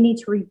 And we need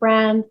to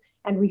rebrand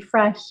and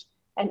refresh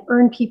and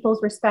earn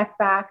people's respect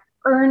back,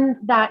 earn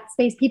that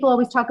space. People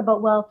always talk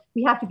about, well,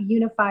 we have to be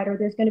unified, or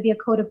there's going to be a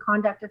code of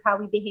conduct of how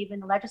we behave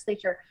in the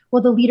legislature.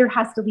 Well, the leader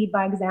has to lead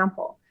by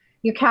example.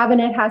 Your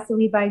cabinet has to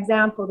lead by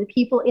example. The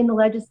people in the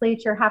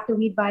legislature have to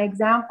lead by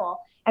example.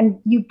 And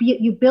you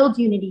build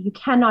unity. You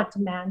cannot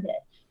demand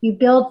it. You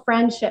build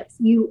friendships.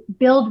 You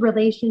build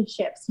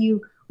relationships.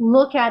 You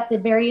look at the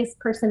various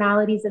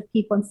personalities of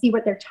people and see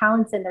what their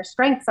talents and their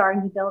strengths are,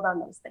 and you build on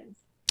those things.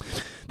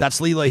 That's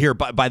Leela here.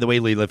 By the way,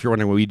 Leela, if you're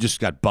wondering, we just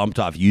got bumped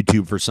off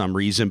YouTube for some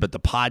reason, but the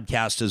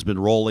podcast has been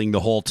rolling the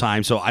whole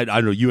time. So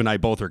I know you and I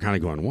both are kind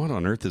of going, what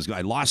on earth is going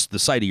on? I lost the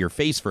sight of your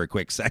face for a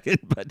quick second,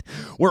 but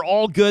we're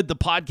all good. The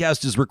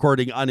podcast is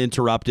recording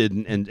uninterrupted.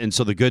 And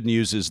so the good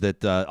news is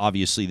that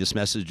obviously this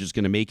message is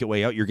going to make its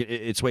way out. You're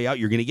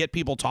going to get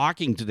people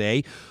talking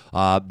today.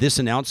 This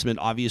announcement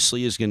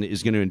obviously is going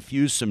to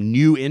infuse some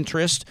new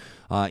interest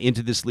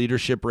into this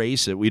leadership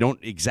race. We don't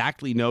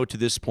exactly know to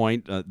this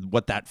point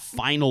what that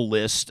final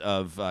list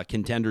of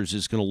contenders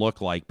is going to look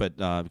like, but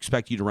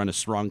expect you to run a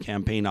strong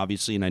campaign,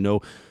 obviously, and I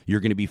know you're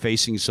going to be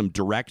facing some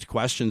direct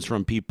questions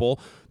from people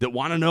that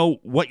want to know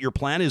what your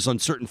plan is on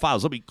certain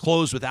files. Let me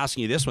close with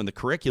asking you this one. The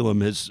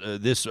curriculum has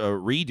this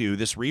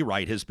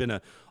rewrite has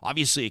been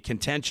obviously a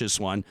contentious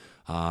one.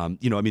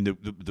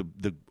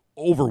 The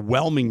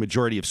overwhelming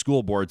majority of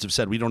school boards have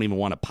said we don't even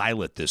want to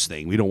pilot this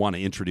thing. We don't want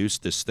to introduce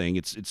this thing.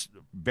 It's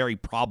very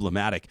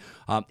problematic.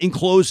 In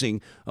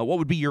closing, what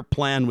would be your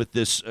plan with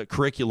this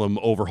curriculum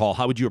overhaul?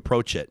 How would you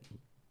approach it?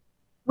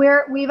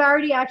 We've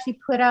already actually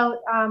put out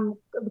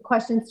the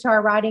questions to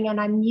our writing, and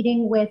I'm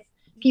meeting with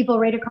people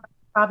right across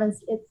the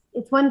province.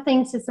 It's one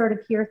thing to sort of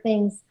hear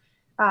things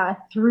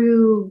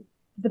through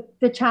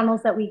the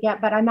channels that we get,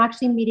 but I'm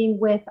actually meeting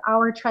with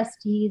our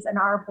trustees and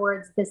our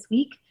boards this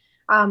week.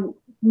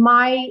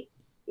 My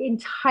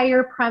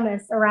entire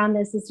premise around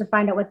this is to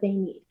find out what they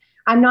need.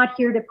 I'm not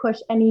here to push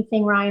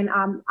anything, Ryan.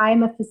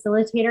 I'm a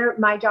facilitator.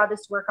 My job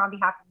is to work on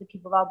behalf of the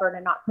people of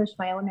Alberta, not push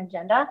my own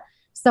agenda.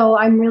 So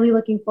I'm really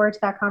looking forward to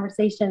that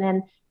conversation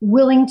and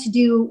willing to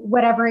do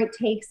whatever it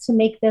takes to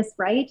make this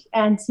right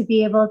and to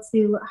be able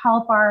to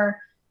help our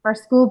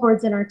school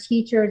boards and our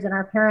teachers and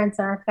our parents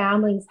and our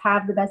families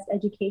have the best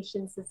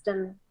education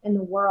system in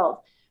the world.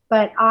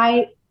 But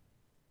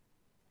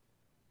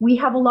we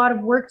have a lot of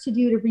work to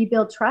do to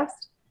rebuild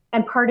trust.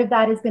 And part of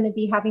that is going to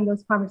be having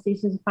those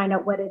conversations to find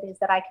out what it is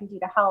that I can do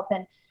to help.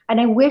 And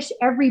I wish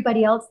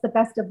everybody else the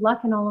best of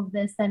luck in all of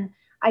this. And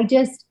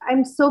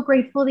I'm so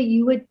grateful that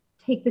you would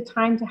take the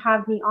time to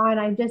have me on.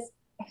 I'm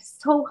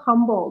so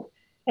humbled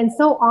and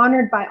so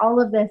honored by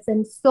all of this,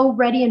 and so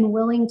ready and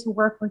willing to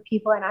work with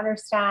people and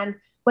understand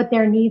what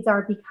their needs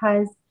are,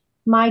 because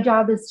my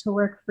job is to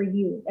work for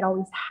you. It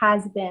always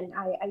has been.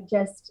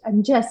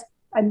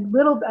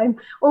 I'm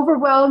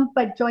overwhelmed,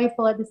 but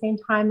joyful at the same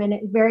time, and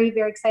very,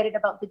 very excited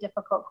about the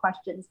difficult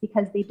questions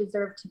because they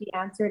deserve to be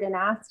answered and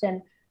asked.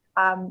 And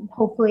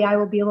hopefully I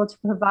will be able to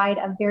provide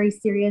a very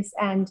serious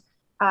and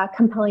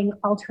compelling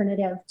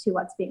alternative to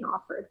what's being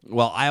offered.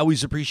 Well, I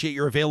always appreciate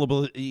your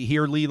availability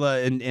here,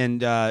 Leela,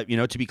 and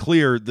to be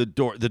clear, the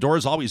door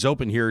is always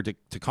open here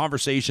to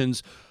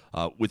conversations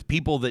with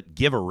people that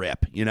give a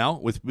rip,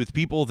 with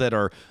people that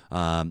are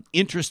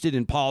interested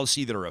in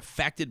policy, that are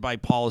affected by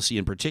policy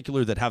in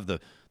particular, that have the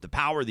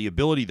power, the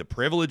ability, the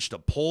privilege to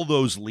pull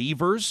those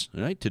levers,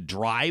 right, to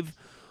drive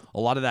a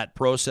lot of that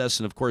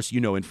process, and of course,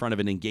 in front of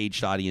an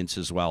engaged audience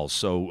as well.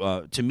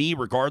 So to me,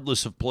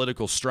 regardless of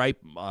political stripe,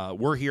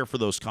 we're here for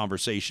those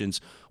conversations.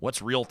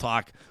 What's real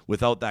talk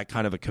without that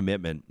kind of a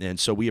commitment? And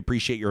so we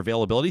appreciate your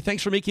availability.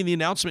 Thanks for making the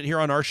announcement here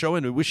on our show,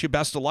 and we wish you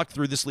best of luck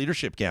through this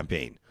leadership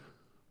campaign.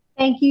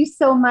 Thank you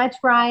so much,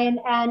 Ryan,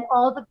 and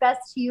all the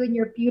best to you and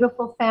your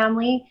beautiful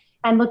family.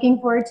 And looking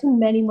forward to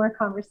many more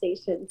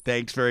conversations.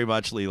 Thanks very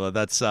much, Leela.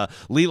 That's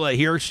Leela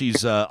here.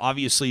 She's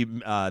obviously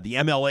the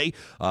MLA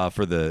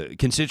for the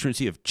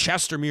constituency of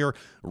Chestermere,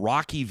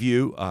 Rocky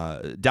View,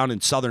 down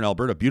in southern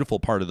Alberta, beautiful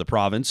part of the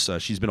province.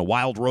 She's been a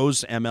Wild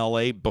Rose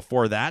MLA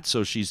before that,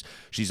 so she's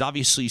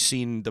obviously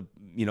seen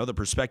the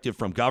perspective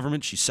from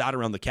government. She sat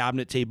around the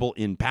cabinet table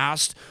in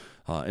past.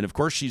 And, of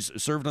course, she's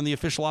served on the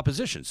official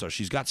opposition, so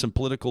she's got some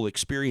political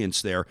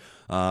experience there.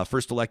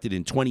 First elected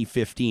in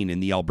 2015 in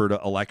the Alberta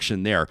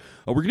election there.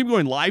 We're going to be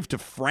going live to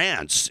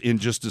France in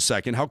just a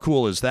second. How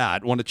cool is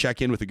that? I want to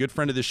check in with a good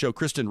friend of the show,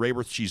 Kristin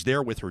Raworth. She's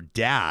there with her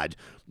dad.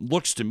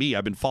 Looks to me,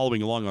 I've been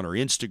following along on her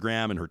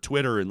Instagram and her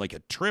Twitter, and like a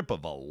trip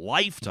of a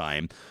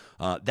lifetime.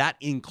 That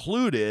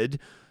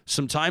included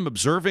some time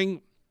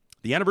observing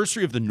the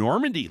anniversary of the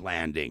Normandy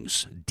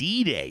landings,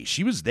 D-Day.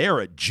 She was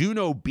there at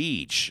Juno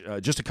Beach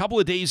just a couple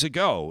of days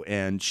ago,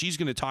 and she's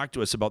going to talk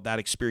to us about that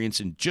experience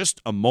in just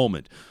a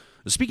moment.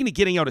 Speaking of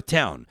getting out of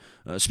town,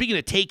 speaking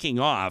of taking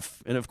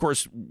off, and of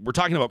course, we're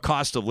talking about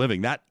cost of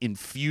living. That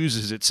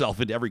infuses itself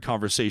into every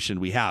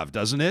conversation we have,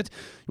 doesn't it?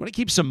 You want to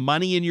keep some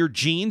money in your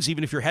jeans,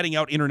 even if you're heading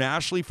out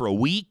internationally for a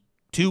week,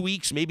 2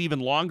 weeks, maybe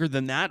even longer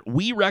than that.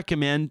 We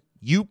recommend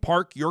you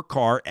park your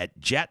car at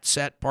Jet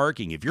Set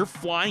Parking. If you're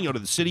flying out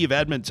of the city of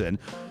Edmonton,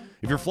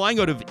 if you're flying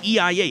out of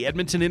EIA,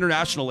 Edmonton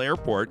International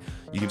Airport,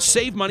 you can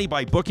save money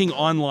by booking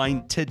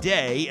online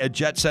today at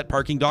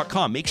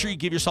jetsetparking.com. Make sure you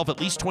give yourself at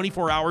least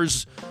 24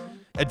 hours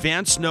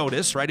advance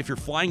notice, right? If you're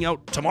flying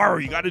out tomorrow,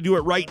 you got to do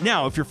it right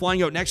now. If you're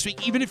flying out next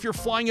week, even if you're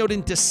flying out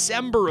in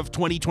December of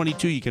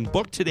 2022, you can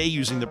book today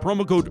using the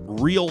promo code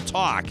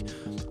REALTALK.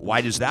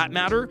 Why does that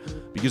matter?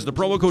 Because the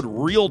promo code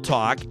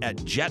REALTALK at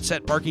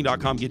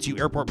jetsetparking.com gets you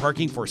airport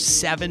parking for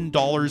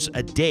 $7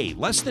 a day,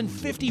 less than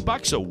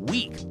 $50 a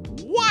week.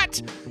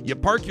 What? You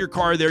park your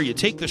car there, you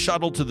take the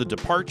shuttle to the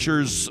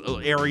departures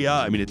area.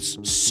 I mean, it's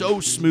so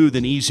smooth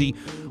and easy.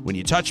 When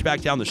you touch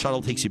back down, the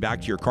shuttle takes you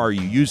back to your car.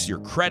 You use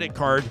your credit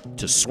card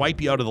to swipe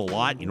you out of the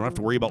lot. You don't have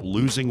to worry about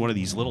losing one of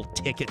these little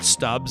ticket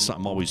stubs.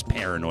 I'm always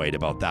paranoid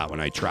about that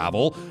when I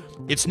travel.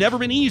 It's never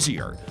been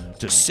easier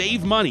to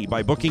save money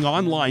by booking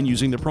online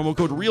using the promo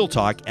code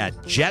REALTALK at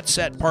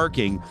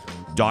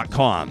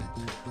jetsetparking.com.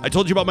 I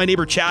told you about my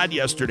neighbor Chad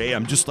yesterday.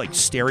 I'm just like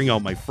staring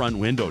out my front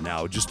window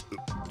now, just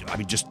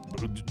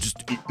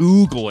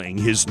oogling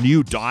his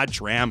new Dodge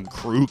Ram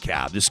crew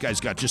cab. This guy's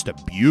got just a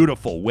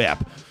beautiful whip.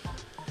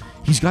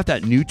 He's got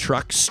that new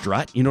truck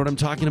strut. You know what I'm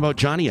talking about,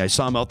 Johnny? I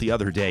saw him out the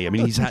other day. I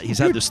mean, he's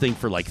had this thing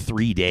for like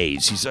 3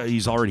 days. He's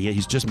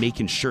just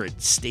making sure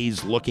it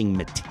stays looking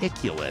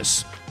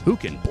meticulous. Who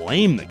can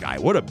blame the guy?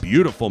 What a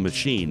beautiful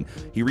machine.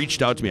 He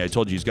reached out to me. I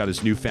told you he's got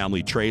his new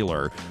family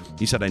trailer.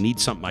 He said, I need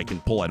something I can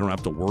pull I don't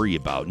have to worry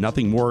about.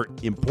 Nothing more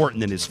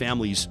important than his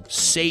family's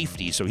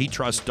safety. So he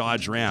trusts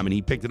Dodge Ram, and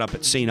he picked it up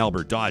at St.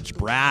 Albert Dodge.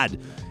 Brad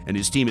and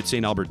his team at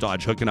St. Albert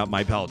Dodge hooking up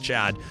my pal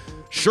Chad.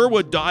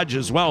 Sherwood Dodge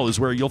as well is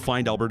where you'll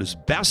find Alberta's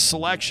best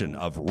selection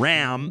of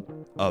Ram,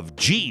 of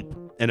Jeep,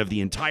 and of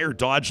the entire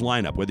Dodge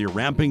lineup. Whether you're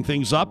ramping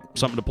things up,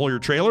 something to pull your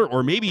trailer,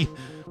 or maybe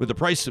with the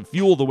price of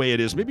fuel the way it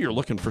is, maybe you're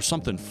looking for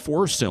something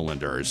 4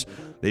 cylinders.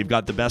 They've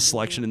got the best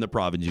selection in the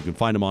province. You can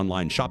find them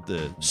online. Shop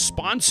the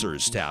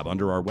sponsors tab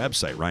under our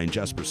website,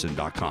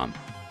 ryanjesperson.com.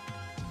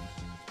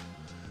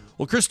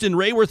 Well, Kristin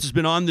Raworth has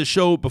been on the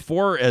show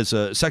before as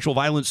a sexual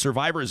violence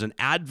survivor, as an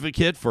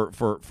advocate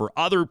for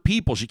other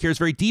people. She cares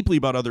very deeply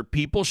about other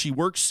people. She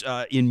works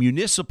in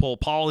municipal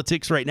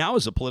politics right now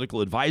as a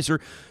political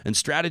advisor and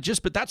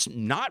strategist, but that's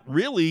not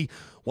really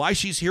why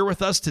she's here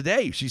with us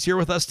today. She's here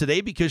with us today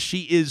because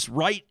she is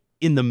right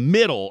in the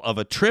middle of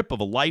a trip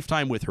of a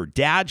lifetime with her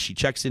dad. She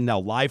checks in now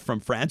live from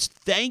France.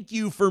 Thank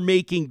you for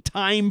making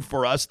time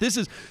for us. This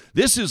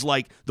is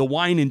like the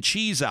wine and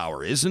cheese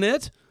hour, isn't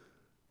it?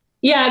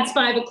 Yeah, it's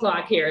 5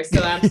 o'clock here,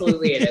 so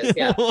absolutely it is,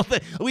 yeah. Well,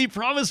 we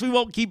promise we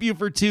won't keep you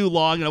for too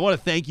long, and I want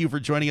to thank you for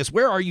joining us.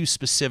 Where are you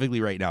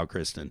specifically right now,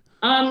 Kristin?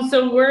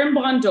 So we're in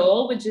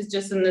Bandol, which is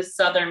just in the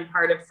southern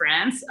part of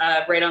France,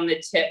 right on the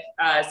tip,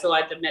 so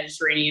at the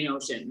Mediterranean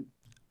Ocean.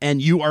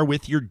 And you are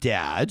with your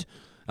dad,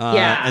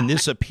 yeah. And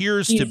this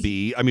appears to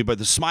be, I mean, by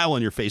the smile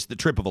on your face, the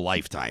trip of a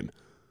lifetime.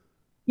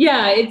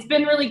 Yeah, it's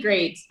been really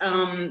great.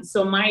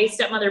 So my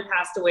stepmother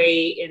passed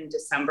away in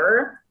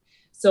December.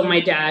 So my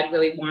dad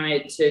really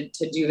wanted to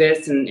do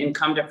this and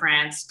come to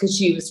France because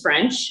she was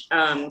French.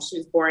 She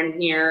was born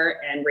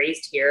here and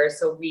raised here.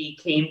 So we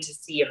came to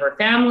see her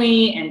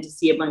family and to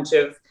see a bunch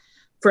of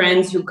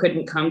friends who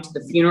couldn't come to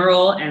the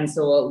funeral. And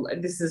so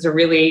this is a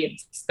really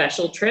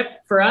special trip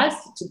for us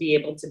to be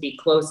able to be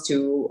close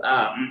to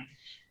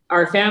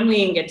our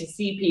family and get to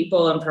see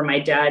people, and for my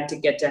dad to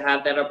get to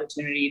have that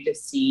opportunity to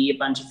see a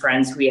bunch of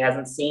friends who he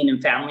hasn't seen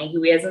and family who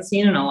he hasn't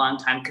seen in a long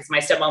time, because my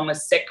stepmom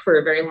was sick for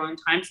a very long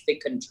time, so they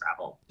couldn't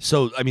travel.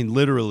 So, I mean,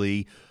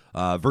 literally,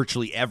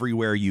 virtually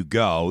everywhere you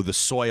go, the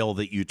soil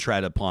that you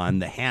tread upon,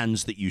 the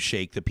hands that you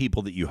shake, the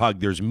people that you hug,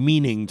 there's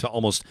meaning to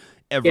almost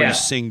every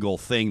single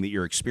thing that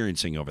you're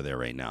experiencing over there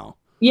right now.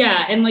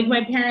 Yeah, and like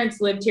my parents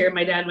lived here,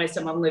 my dad and my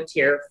stepmom lived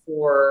here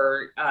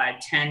for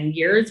 10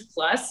 years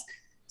plus.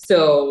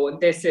 So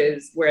this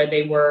is where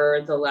they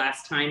were the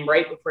last time,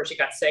 right before she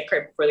got sick,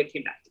 right before they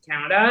came back to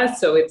Canada.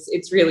 So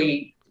it's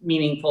really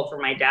meaningful for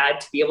my dad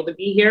to be able to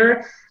be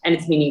here. And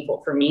it's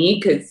meaningful for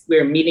me because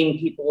we're meeting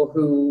people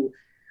who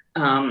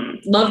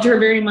loved her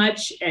very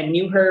much and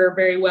knew her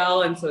very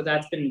well. And so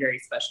that's been very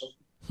special.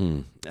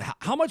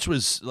 How much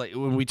was, like,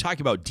 when we talk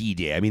about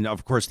D-Day, I mean,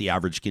 of course, the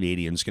average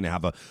Canadian is going to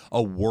have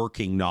a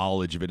working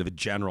knowledge of it, of a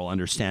general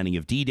understanding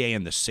of D-Day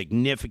and the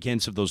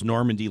significance of those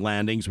Normandy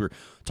landings. We're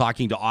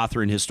talking to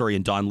author and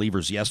historian Don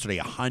Levers yesterday.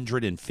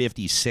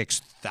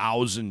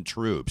 156,000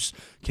 troops,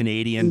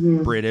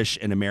 Canadian, British,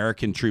 and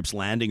American troops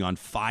landing on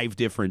 5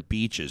 different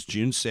beaches.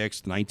 June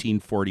 6th,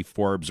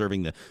 1944,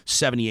 observing the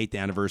 78th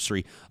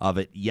anniversary of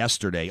it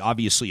yesterday.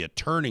 Obviously a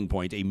turning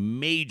point, a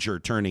major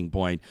turning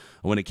point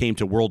when it came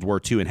to World War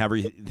II and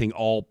everything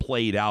all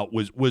played out.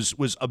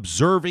 Was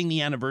observing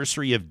the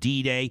anniversary of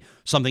D-Day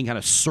something kind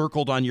of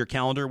circled on your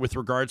calendar with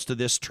regards to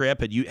this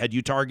trip? Had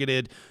you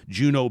targeted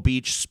Juno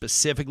Beach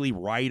specifically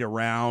right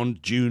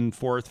around June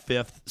 4th,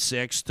 5th,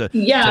 6th to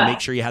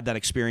make sure you had that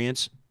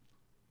experience?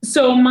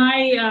 So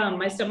my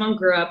stepmom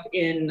grew up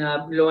in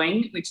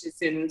Boulogne, which is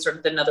in sort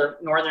of the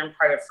northern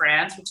part of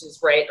France, which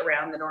is right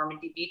around the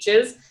Normandy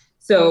beaches.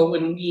 So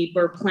when we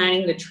were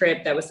planning the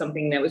trip, that was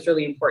something that was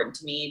really important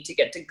to me, to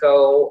get to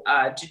go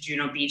to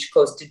Juno Beach,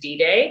 close to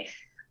D-Day.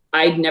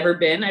 I'd never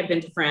been. I've been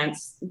to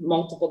France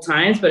multiple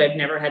times, but I've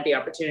never had the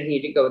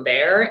opportunity to go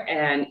there.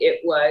 And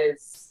it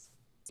was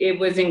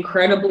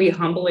incredibly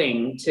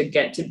humbling to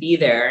get to be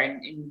there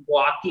and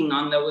walking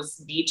on those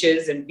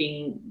beaches and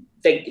being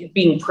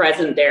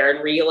present there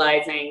and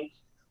realizing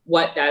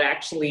what that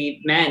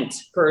actually meant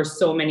for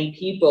so many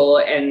people.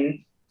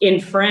 And in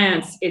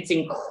France, it's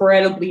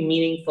incredibly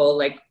meaningful.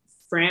 Like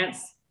France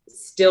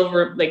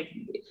still,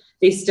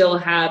 they still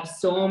have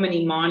so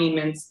many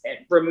monuments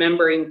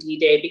remembering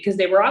D-Day because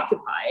they were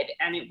occupied,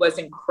 and it was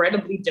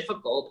incredibly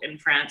difficult in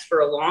France for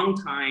a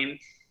long time.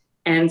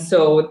 And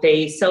so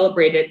they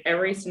celebrate it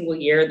every single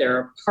year. There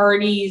are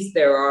parties,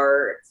 there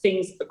are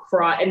things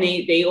across, and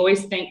they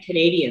always thank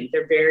Canadians.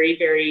 They're very,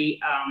 very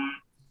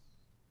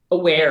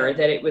aware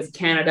that it was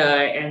Canada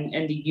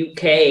and the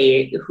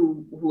UK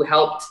who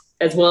helped,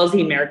 as well as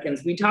the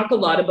Americans. We talk a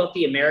lot about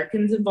the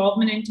Americans'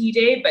 involvement in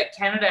D-Day, but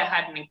Canada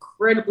had an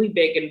incredibly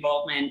big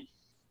involvement.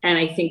 And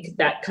I think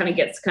that kind of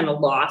gets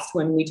lost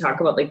when we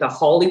talk about like the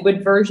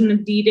Hollywood version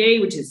of D-Day,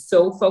 which is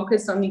so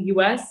focused on the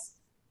US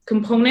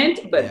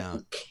component, but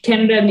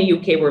Canada and the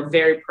UK were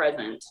very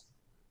present.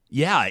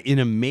 Yeah, in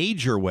a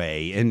major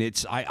way. And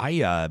it's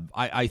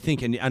I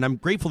think, and I'm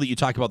grateful that you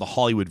talk about the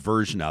Hollywood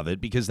version of it,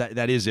 because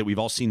that is it. We've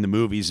all seen the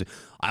movies.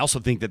 I also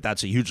think that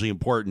that's a hugely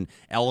important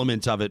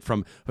element of it,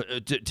 from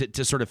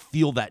to sort of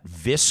feel that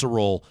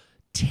visceral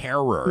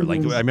terror.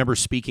 Like, I remember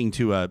speaking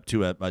to a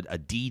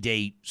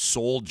D-Day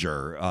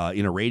soldier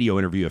in a radio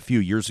interview a few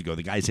years ago.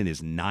 The guy's in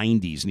his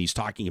 90s, and he's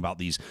talking about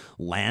these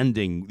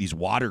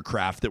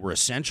watercraft that were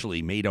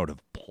essentially made out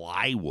of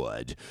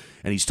plywood,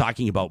 and he's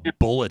talking about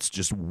bullets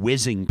just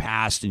whizzing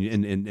past,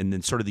 and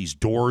then sort of these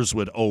doors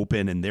would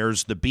open, and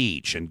there's the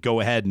beach, and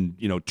go ahead and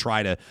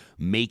try to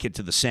make it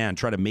to the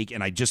sand,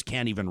 and I just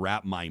can't even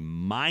wrap my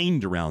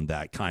mind around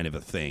that kind of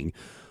a thing.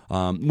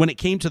 When it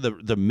came to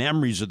the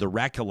memories or the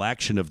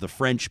recollection of the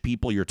French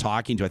people you're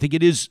talking to, I think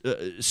it is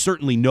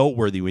certainly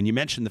noteworthy when you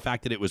mentioned the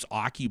fact that it was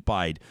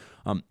occupied.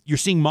 You're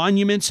seeing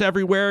monuments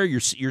everywhere.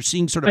 You're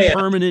seeing sort of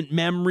permanent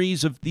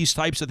memories of these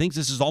types of things.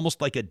 This is almost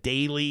like a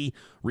daily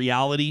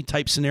reality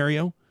type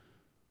scenario.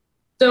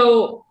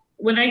 So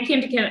when I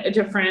came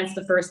to France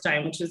the first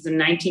time, which was in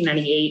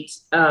 1998,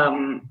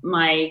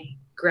 my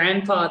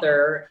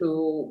grandfather,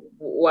 who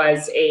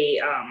was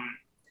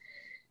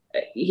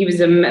he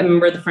was a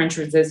member of the French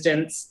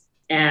Resistance,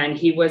 and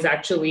he was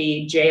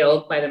actually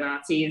jailed by the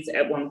Nazis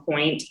at one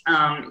point.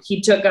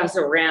 He took us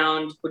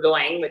around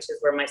Boulogne, which is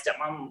where my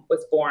stepmom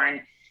was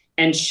born,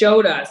 and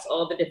showed us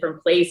all the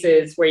different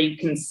places where you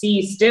can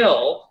see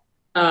still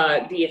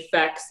the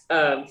effects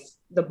of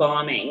the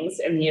bombings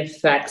and the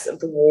effects of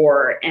the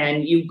war.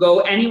 And you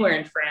go anywhere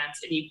in France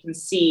and you can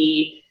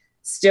see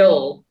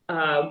still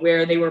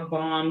where they were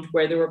bombed,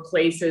 where there were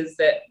places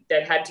that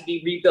had to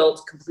be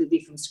rebuilt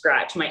completely from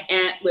scratch. My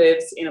aunt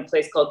lives in a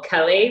place called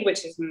Calais,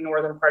 which is in the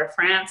northern part of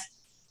France,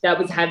 that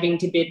was having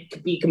to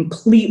be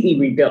completely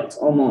rebuilt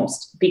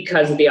almost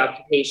because of the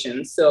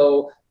occupation.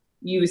 So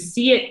you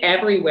see it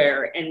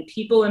everywhere, and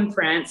people in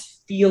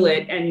France feel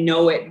it and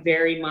know it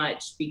very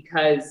much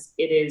because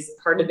it is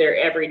part of their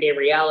everyday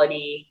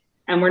reality.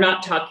 And we're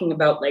not talking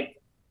about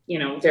like, you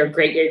know, their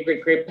great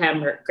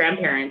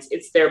grandparents.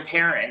 It's their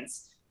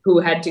parents who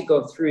had to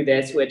go through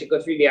this, who had to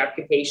go through the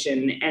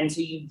occupation. And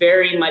so you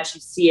very much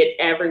see it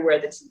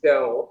everywhere that you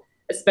go,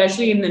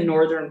 especially in the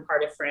northern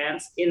part of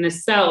France. In the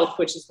south,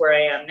 which is where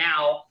I am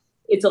now,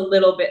 it's a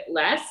little bit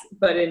less,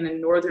 but in the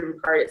northern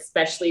part,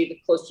 especially the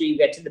closer you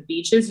get to the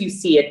beaches, you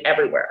see it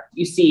everywhere.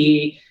 You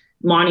see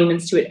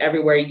monuments to it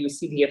everywhere. You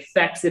see the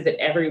effects of it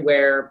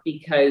everywhere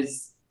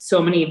because so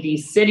many of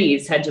these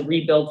cities had to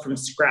rebuild from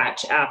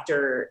scratch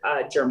after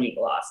Germany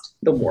lost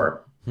the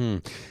war.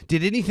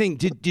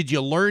 Did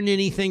you learn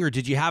anything, or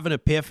did you have an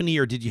epiphany,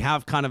 or did you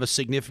have kind of a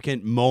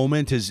significant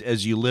moment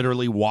as you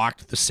literally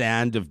walked the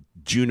sand of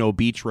Juno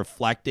Beach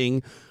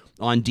reflecting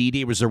on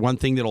D-Day? Was there one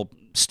thing that'll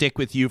stick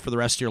with you for the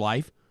rest of your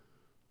life?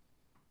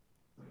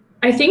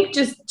 I think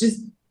just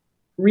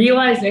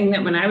realizing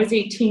that when I was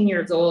 18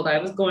 years old, I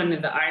was going to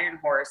the Iron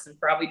Horse and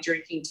probably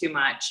drinking too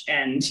much.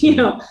 And, you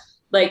know,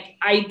 like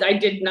I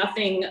did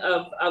nothing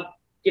of,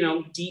 you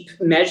know, deep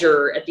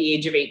measure at the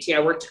age of 18. I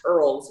worked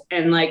Earls,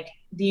 and like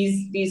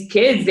these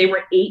kids, they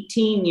were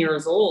 18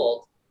 years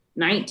old,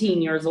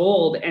 19 years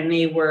old, and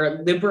they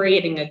were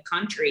liberating a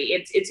country.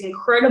 It's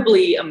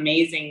incredibly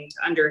amazing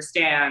to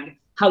understand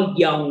how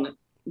young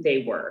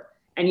they were.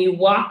 And you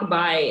walk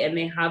by and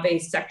they have a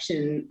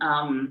section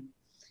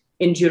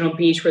in Juno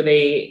Beach where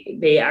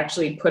they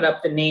actually put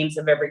up the names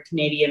of every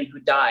Canadian who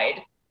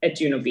died at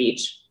Juno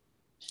Beach.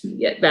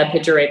 Yeah, that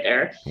picture right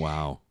there.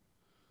 Wow.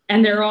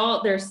 And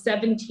they're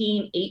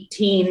 17,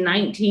 18,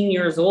 19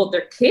 years old.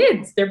 They're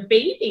kids, they're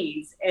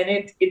babies. And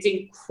it's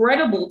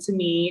incredible to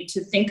me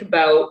to think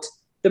about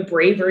the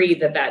bravery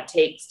that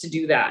takes to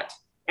do that.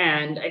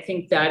 And I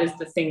think that is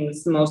the thing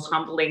that's the most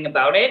humbling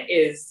about it,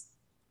 is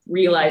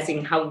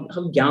realizing how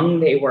young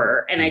they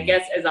were. And I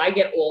guess as I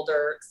get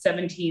older,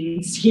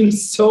 17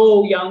 seems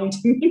so young to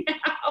me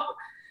now,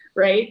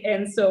 right?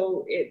 And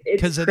so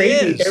it's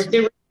crazy.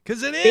 They were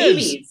because it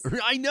babies. Is.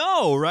 I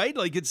know, right?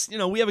 Like it's, you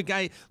know, we have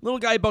a little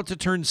guy about to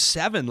turn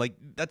 7. Like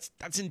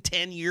that's in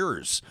 10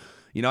 years.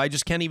 You know, I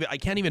can't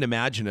even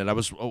imagine it. I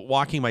was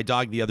walking my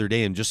dog the other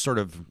day and just sort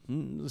of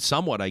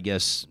somewhat, I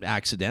guess,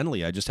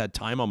 accidentally, I just had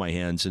time on my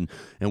hands and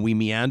we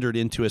meandered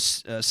into a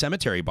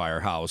cemetery by our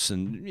house.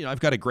 And, you know,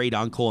 I've got a great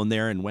uncle in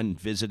there and went and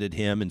visited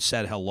him and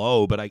said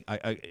hello. But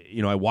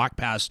I walked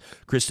past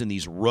Kristin,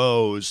 these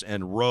rows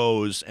and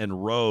rows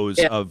and rows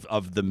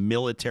of the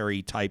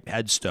military type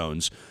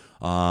headstones.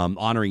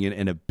 Honoring it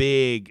in a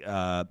big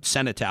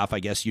cenotaph, I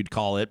guess you'd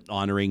call it,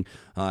 honoring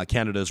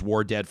Canada's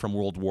war dead from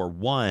World War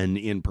I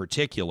in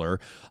particular,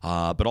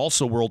 but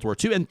also World War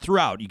II. And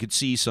throughout, you could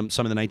see some of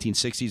the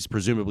 1960s,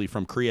 presumably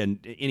from Korea.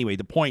 And anyway,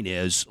 the point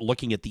is,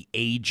 looking at the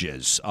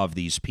ages of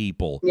these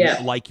people,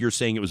 like you're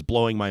saying, it was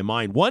blowing my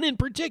mind. One in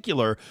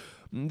particular,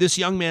 this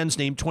young man's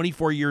name,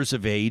 24 years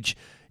of age,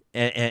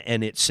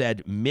 and it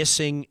said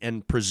missing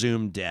and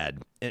presumed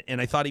dead.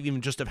 And I thought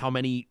even just of how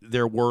many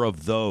there were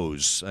of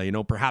those,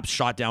 perhaps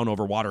shot down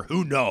over water,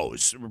 who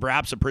knows?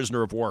 Perhaps a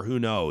prisoner of war, who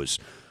knows?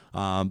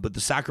 But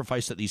the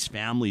sacrifice that these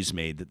families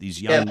made, that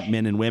these young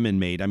men and women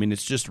made, I mean,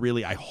 it's just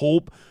really, I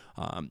hope,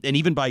 and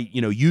even by,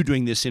 you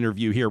doing this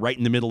interview here right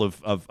in the middle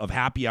of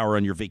happy hour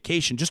on your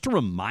vacation, just to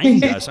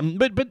remind us,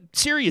 but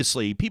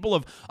seriously, people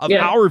of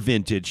our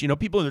vintage,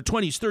 people in their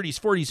 20s, 30s,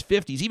 40s,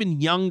 50s,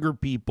 even younger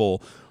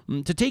people,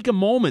 to take a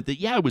moment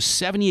that, it was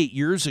 78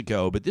 years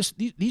ago, but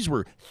these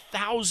were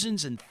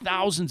thousands and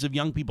thousands of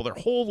young people, their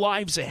whole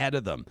lives ahead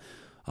of them.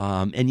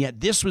 And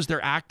yet this was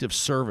their act of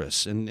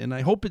service. And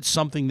I hope it's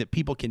something that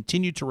people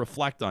continue to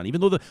reflect on,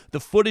 even though the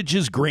footage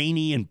is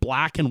grainy and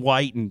black and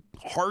white and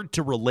hard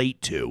to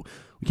relate to.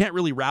 We can't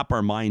really wrap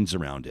our minds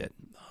around it.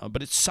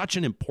 But it's such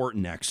an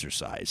important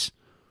exercise.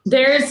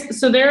 There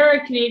are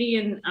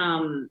Canadian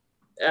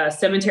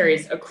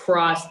cemeteries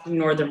across the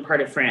northern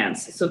part of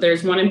France. So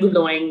there's one in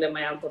Boulogne that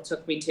my uncle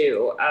took me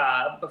to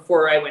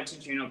before I went to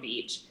Juno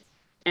Beach.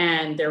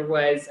 And there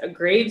was a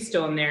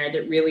gravestone there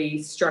that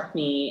really struck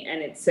me.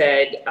 And it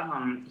said,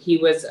 he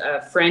was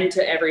a friend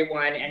to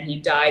everyone and he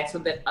died so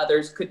that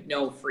others could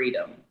know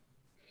freedom.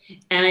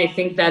 And I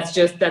think that's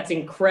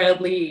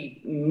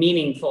incredibly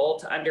meaningful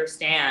to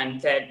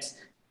understand that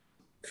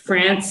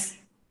France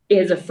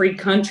is a free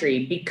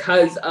country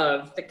because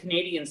of the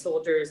Canadian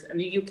soldiers and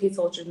the UK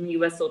soldiers and the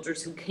US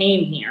soldiers who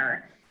came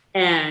here.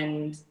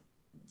 And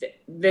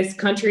this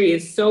country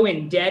is so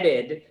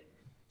indebted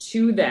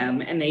to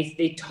them, and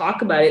they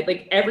talk about it.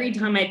 Like every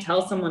time I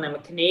tell someone I'm a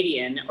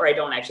Canadian, or I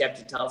don't actually have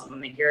to tell someone,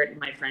 they hear it in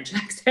my French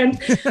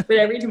accent, but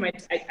every time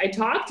I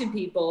talk to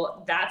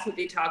people, that's what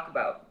they talk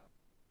about.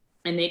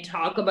 And they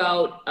talk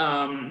about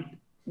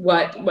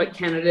what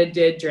Canada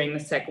did during the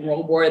Second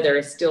World War. There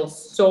is still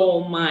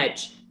so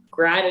much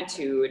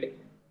gratitude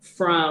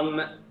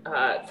from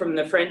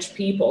the French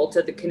people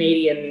to the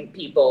Canadian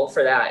people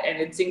for that. And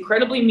it's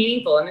incredibly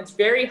meaningful, and it's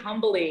very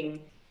humbling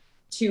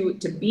to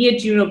be at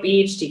Juno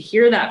Beach, to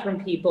hear that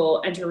from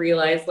people, and to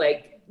realize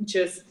like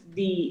just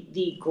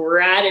the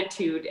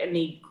gratitude and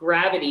the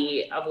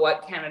gravity of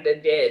what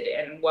Canada did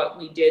and what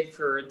we did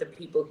for the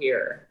people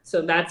here.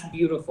 So that's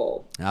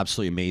beautiful.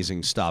 Absolutely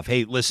amazing stuff.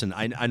 Hey, listen,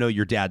 I know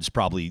your dad's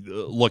probably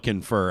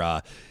looking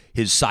for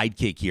his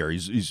sidekick here.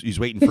 He's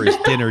waiting for his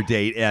dinner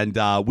date,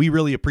 and we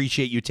really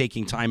appreciate you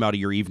taking time out of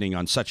your evening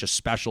on such a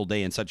special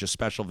day and such a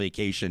special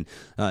vacation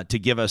to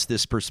give us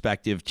this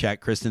perspective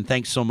check. Kristin,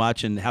 thanks so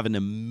much, and have an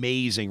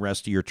amazing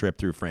rest of your trip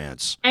through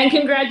France. And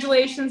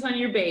congratulations on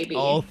your baby.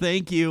 Oh,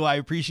 thank you. I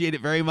appreciate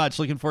it very much.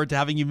 Looking forward to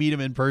having you meet him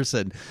in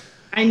person.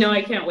 I know.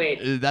 I can't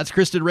wait. That's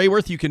Kristin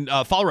Raworth. You can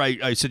follow her.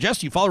 I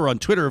suggest you follow her on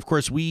Twitter. Of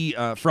course, we,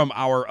 from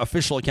our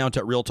official account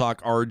at Real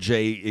Talk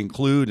RJ,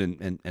 include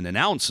and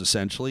announce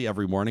essentially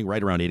every morning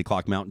right around 8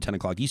 o'clock Mountain, 10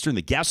 o'clock Eastern,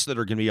 the guests that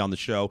are going to be on the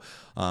show.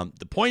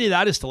 The point of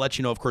that is to let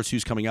you know, of course,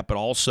 who's coming up, but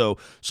also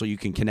so you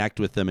can connect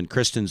with them. And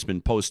Kristin's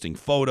been posting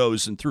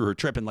photos and through her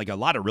trip and like a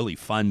lot of really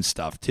fun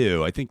stuff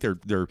too. I think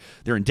they're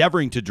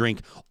endeavoring to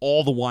drink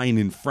all the wine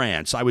in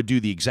France. I would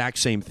do the exact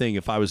same thing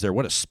if I was there.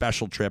 What a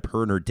special trip,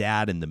 her and her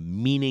dad, and the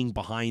meaning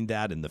behind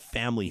that and the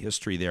family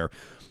history there.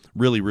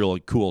 Really, really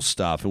cool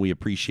stuff. And we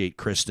appreciate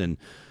Kristin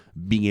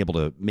being able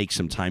to make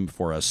some time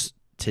for us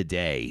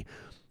today.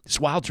 It's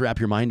wild to wrap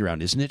your mind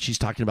around, isn't it? She's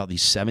talking about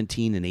these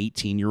 17 and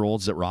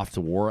 18-year-olds that were off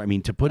to war. I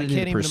mean, to put it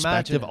in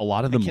perspective, a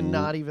lot of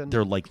them,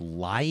 they're like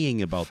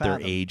lying about their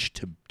age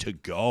to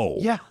go.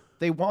 Yeah,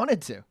 they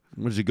wanted to.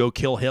 Wanted to go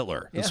kill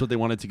Hitler. That's what they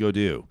wanted to go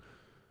do.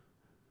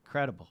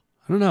 Incredible.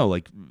 I don't know.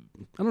 I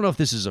don't know if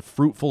this is a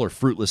fruitful or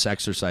fruitless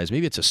exercise.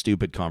 Maybe it's a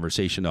stupid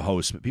conversation to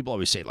host, but people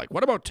always say, like,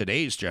 what about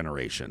today's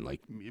generation?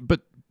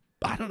 But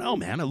I don't know,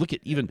 man. I look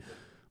at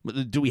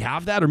do we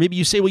have that? Or maybe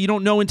you say, well, you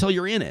don't know until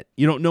you're in it.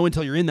 You don't know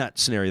until you're in that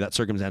scenario, that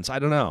circumstance. I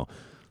don't know.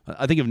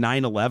 I think of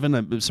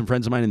 9/11. Some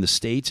friends of mine in the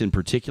States, in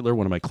particular,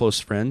 one of my close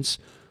friends,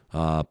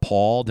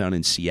 Paul, down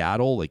in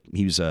Seattle. Like,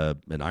 he was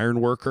an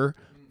iron worker.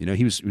 You know,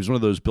 he was one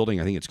of those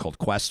building, I think it's called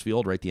Quest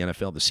Field, right? The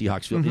NFL, the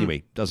Seahawks field. Mm-hmm.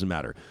 Anyway, doesn't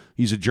matter.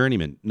 He's a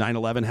journeyman.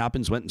 9/11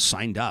 happens, went and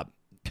signed up.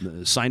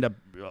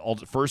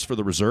 First for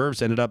the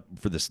reserves, ended up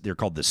for this. They're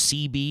called the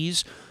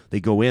CBs. They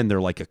go in,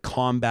 they're like a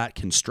combat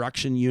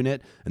construction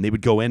unit, and they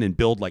would go in and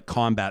build like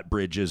combat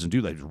bridges and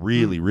do like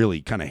really, really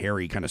kind of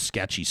hairy, kind of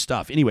sketchy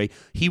stuff. Anyway,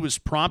 he was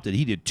prompted.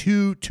 He did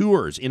 2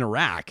 tours in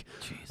Iraq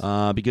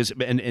because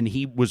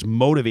he was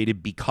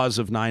motivated because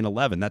of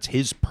 9/11. That's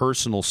his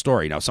personal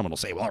story. Now, someone will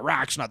say, well,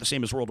 Iraq's not the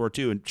same as World War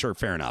II, and sure,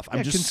 fair enough.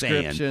 I'm just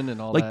saying,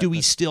 and all like, that, do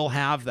we still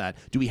have that?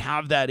 Do we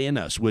have that in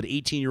us? Would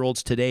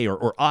 18-year-olds today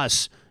or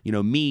us,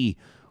 me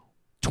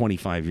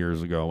 25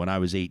 years ago when I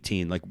was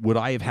 18, like, would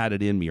I have had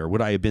it in me, or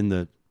would I have been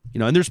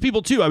and there's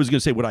people too, I was going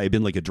to say, would I have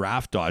been like a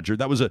draft dodger?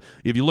 That was if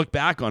you look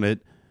back on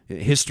it,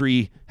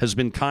 history has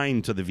been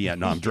kind to the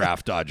Vietnam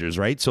draft dodgers,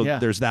 right? So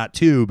there's that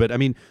too. But I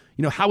mean,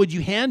 how would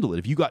you handle it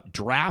if you got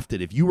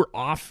drafted, if you were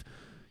off,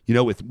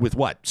 with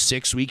what,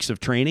 6 weeks of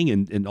training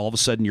and all of a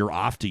sudden you're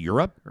off to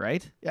Europe?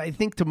 Right. I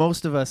think to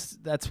most of us,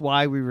 that's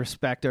why we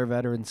respect our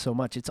veterans so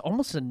much. It's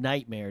almost a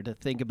nightmare to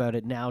think about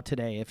it now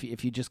today.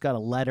 If you just got a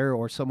letter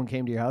or someone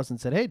came to your house and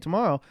said, hey,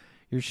 tomorrow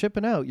you're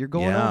shipping out, you're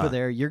going over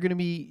there, you're going to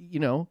be,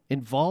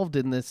 involved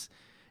in this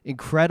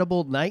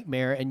incredible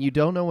nightmare, and you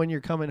don't know when you're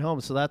coming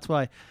home. So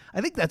I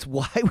think that's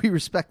why we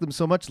respect them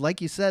so much.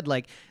 Like you said,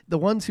 like the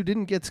ones who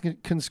didn't get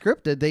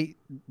conscripted, they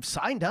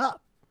signed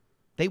up.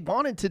 They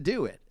wanted to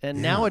do it.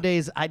 And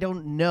nowadays, I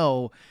don't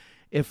know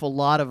if a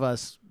lot of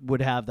us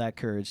would have that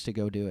courage to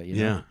go do it.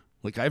 Yeah.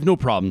 Like, I have no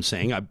problem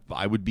saying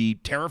I would be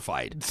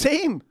terrified.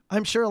 Same.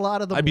 I'm sure a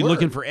lot of them I'd be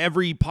looking for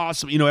every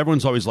possible,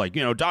 everyone's always like,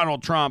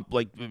 Donald Trump,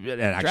 like, and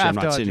actually I'm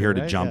not sitting here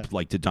to jump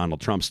like to Donald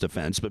Trump's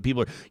defense, but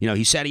people are,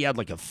 he said he had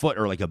like a foot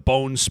or like a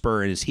bone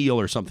spur in his heel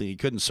or something he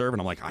couldn't serve.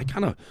 And I'm like, I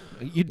kind of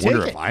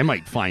wonder if I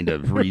might find a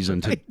reason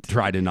to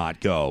try to not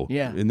go.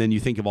 Yeah. And then you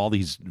think of all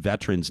these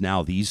veterans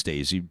now these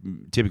days,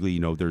 typically,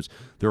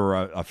 there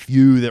are a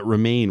few that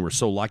remain. We're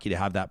so lucky to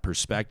have that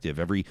perspective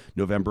every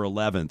November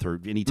 11th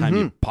or anytime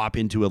you pop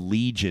into a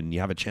Legion,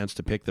 you have a chance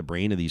to pick the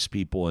brain of these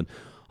people. And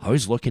I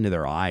always look into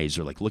their eyes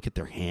or like look at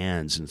their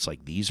hands, and it's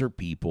like, these are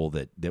people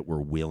that were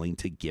willing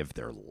to give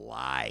their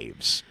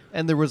lives.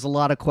 And there was a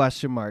lot of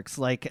question marks.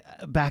 Like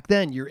back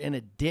then, you're in a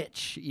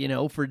ditch,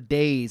 for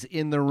days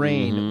in the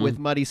rain with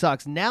muddy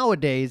socks.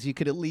 Nowadays, you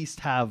could at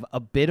least have a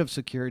bit of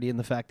security in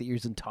the fact that you're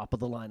using top of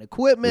the line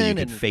equipment.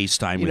 Well, you could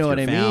FaceTime with your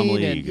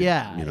family.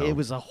 And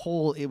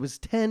it was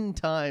 10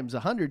 times,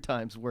 100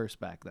 times worse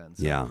back then.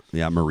 So.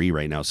 Yeah. Marie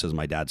right now says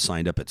my dad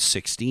signed up at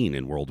 16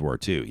 in World War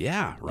II.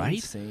 Yeah, right.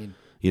 Insane.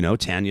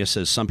 Tanya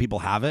says some people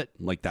have it,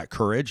 like that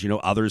courage.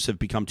 Others have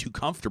become too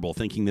comfortable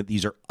thinking that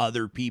these are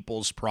other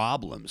people's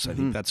problems. I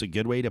think that's a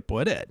good way to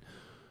put it.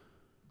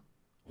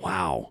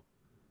 Wow.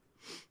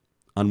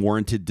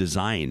 Unwarranted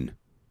Design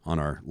on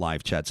our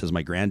live chat says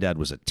my granddad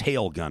was a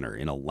tail gunner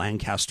in a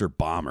Lancaster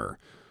bomber.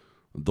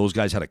 Those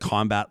guys had a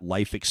combat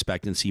life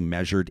expectancy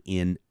measured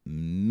in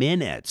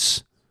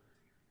minutes.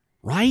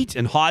 Right?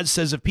 And Hodge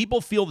says if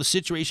people feel the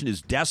situation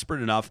is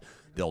desperate enough,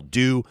 They'll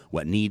do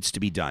what needs to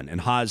be done.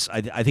 And Haas,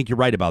 I think you're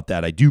right about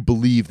that. I do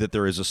believe that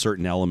there is a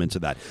certain element to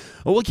that.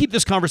 Well, we'll keep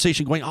this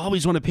conversation going. I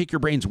always want to pick your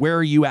brains. Where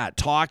are you at?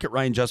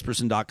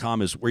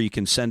 talk@ryanjesperson.com is where you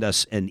can send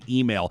us an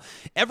email.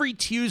 Every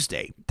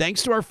Tuesday,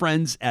 thanks to our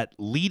friends at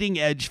Leading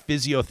Edge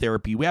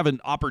Physiotherapy, we have an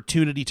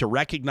opportunity to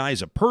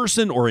recognize a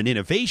person or an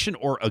innovation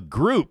or a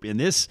group in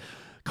this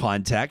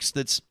context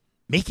that's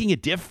making a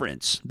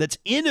difference, that's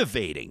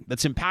innovating,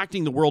 that's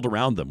impacting the world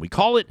around them. We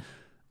call it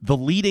the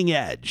Leading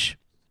Edge.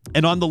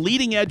 And on the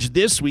Leading Edge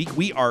this week,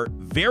 we are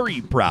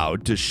very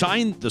proud to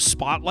shine the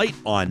spotlight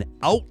on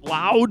Out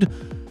Loud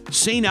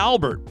St.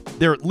 Albert.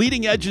 They're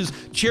Leading Edge's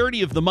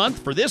charity of the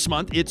month. For this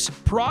month, it's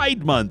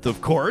Pride Month,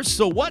 of course.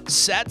 So what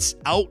sets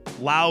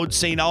Out Loud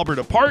St. Albert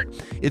apart?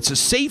 It's a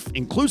safe,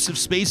 inclusive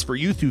space for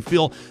youth who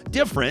feel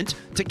different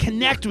to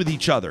connect with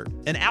each other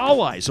and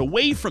allies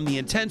away from the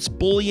intense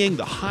bullying,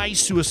 the high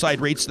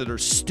suicide rates that are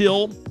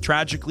still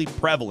tragically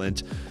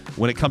prevalent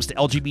when it comes to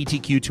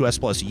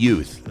LGBTQ2S+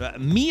 youth.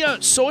 Mia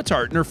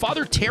Soetart and her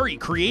father Terry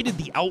created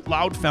the Out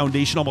Loud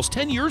Foundation almost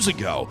 10 years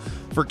ago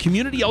for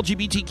community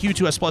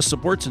LGBTQ2S+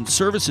 supports and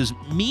services.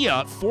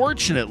 Mia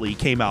fortunately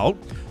came out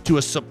to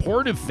a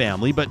supportive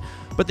family, but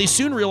they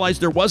soon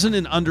realized there wasn't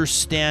an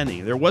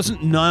understanding. There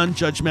wasn't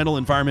non-judgmental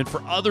environment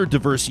for other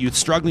diverse youth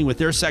struggling with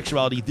their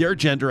sexuality, their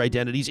gender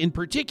identities, in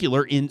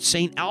particular in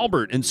St.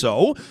 Albert. And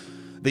so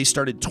they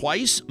started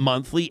twice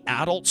monthly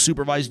adult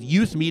supervised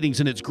youth meetings,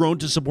 and it's grown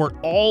to support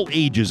all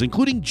ages,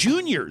 including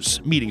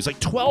juniors meetings like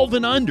 12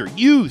 and under,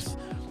 youth,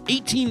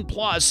 18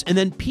 plus, and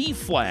then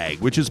PFLAG,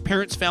 which is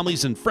Parents,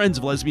 Families, and Friends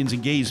of Lesbians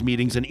and Gays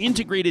meetings, an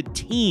integrated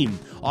team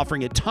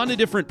offering a ton of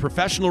different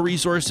professional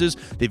resources.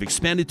 They've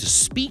expanded to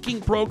speaking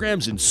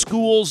programs in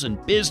schools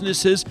and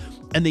businesses,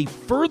 and they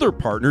further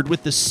partnered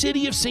with the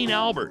City of St.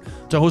 Albert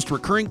to host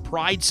recurring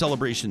Pride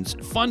celebrations,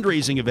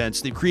 fundraising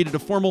events. They've created a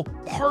formal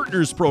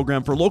partners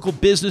program for local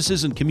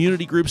businesses and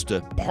community groups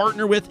to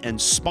partner with and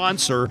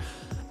sponsor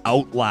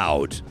Out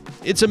Loud.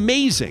 It's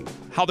amazing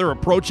how they're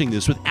approaching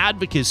this with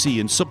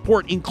advocacy and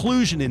support,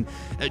 inclusion in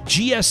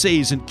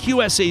GSAs and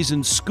QSAs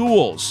in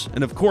schools,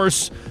 and of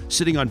course,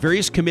 sitting on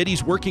various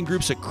committees, working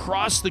groups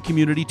across the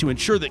community to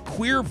ensure that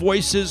queer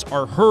voices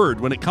are heard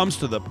when it comes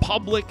to the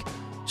public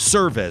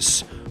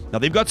service. Now,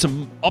 they've got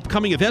some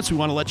upcoming events we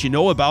want to let you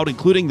know about,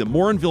 including the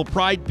Morinville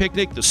Pride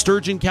Picnic, the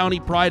Sturgeon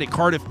County Pride at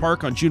Cardiff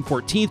Park on June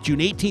 14th, June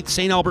 18th,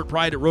 St. Albert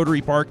Pride at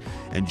Rotary Park,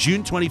 and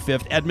June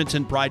 25th,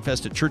 Edmonton Pride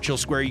Fest at Churchill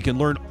Square. You can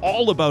learn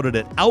all about it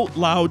at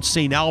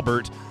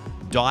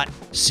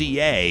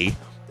outloudsaltalbert.ca.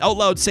 Out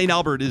Loud St.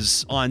 Albert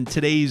is on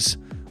today's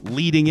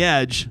Leading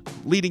Edge.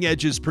 Leading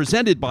Edge is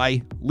presented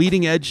by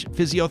Leading Edge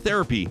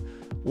Physiotherapy.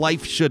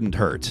 Life shouldn't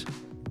hurt.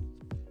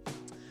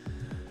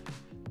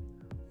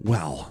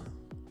 Well,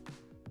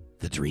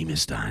 the dream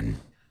is done.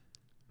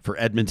 For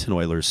Edmonton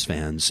Oilers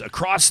fans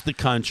across the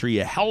country,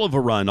 a hell of a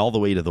run all the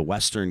way to the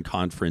Western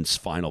Conference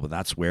Final, but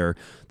that's where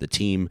the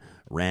team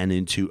ran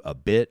into a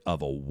bit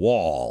of a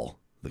wall.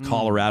 The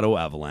Colorado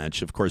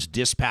Avalanche, of course,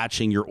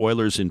 dispatching your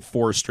Oilers in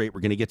 4 straight.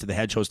 We're going to get to the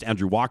Hedge host,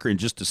 Andrew Walker, in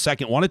just a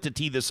second. Wanted to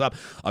tee this up.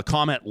 A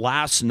comment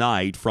last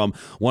night from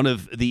one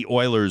of the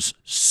Oilers'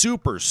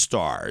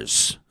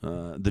 superstars,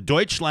 the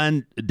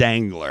Deutschland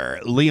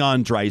Dangler,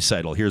 Leon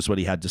Draisaitl. Here's what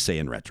he had to say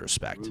in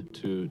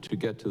retrospect. To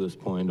get to this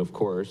point, of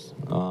course,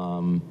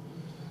 I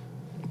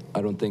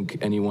don't think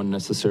anyone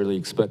necessarily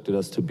expected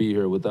us to be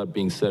here. With that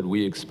being said,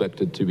 we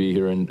expected to be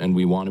here, and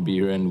we want to be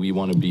here, and we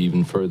want to be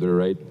even further,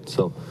 right?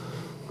 So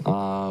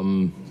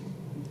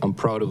I'm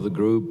proud of the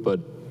group,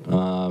 but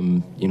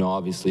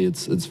obviously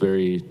it's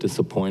very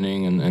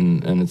disappointing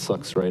and it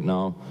sucks right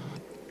now.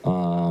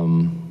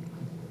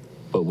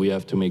 But we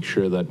have to make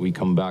sure that we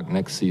come back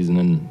next season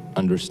and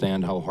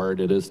understand how hard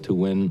it is to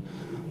win,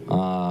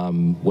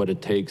 what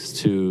it takes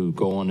to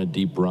go on a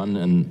deep run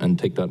and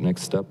take that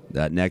next step.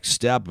 That next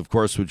step, of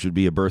course, which would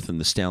be a berth in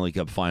the Stanley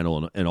Cup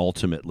Final and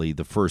ultimately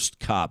the first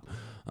cup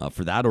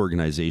for that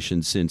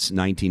organization since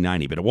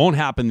 1990. But it won't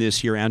happen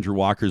this year. Andrew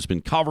Walker's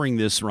been covering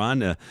this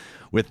run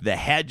with the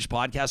Hedge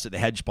podcast at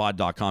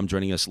thehedgepod.com,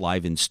 joining us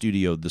live in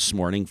studio this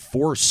morning.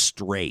 4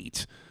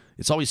 straight.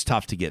 It's always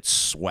tough to get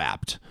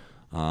swept,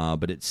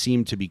 but it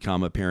seemed to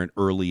become apparent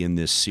early in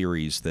this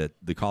series that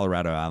the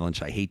Colorado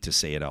Avalanche, I hate to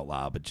say it out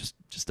loud, but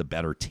just a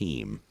better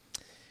team.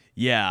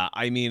 Yeah,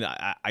 I mean,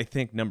 I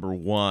think number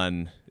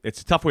one,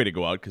 it's a tough way to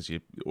go out because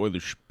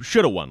Oilers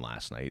should have won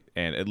last night,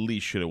 and at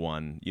least should have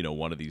won,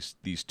 one of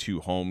these 2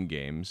 home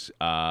games.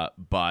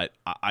 But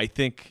I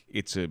think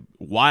it's a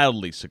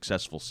wildly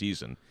successful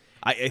season.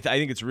 I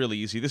think it's really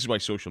easy. This is why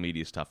social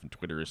media is tough and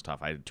Twitter is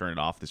tough. I had to turn it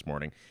off this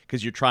morning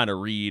because you're trying to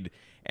read,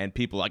 and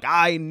people are like,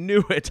 I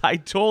knew it, I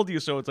told you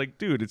so. It's like,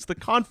 dude, it's the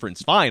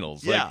conference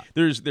finals. Yeah.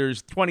 Like,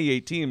 there's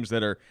 28 teams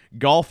that are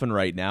golfing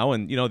right now,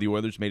 and the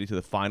Oilers made it to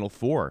the Final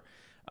Four.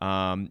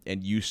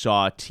 And you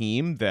saw a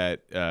team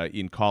that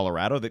in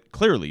Colorado that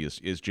clearly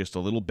is just a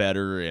little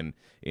better in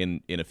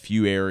a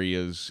few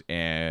areas.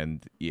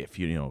 And if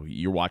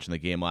you're watching the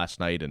game last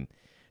night, and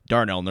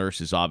Darnell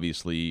Nurse is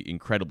obviously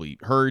incredibly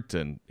hurt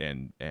and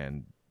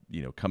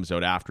comes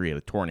out after he had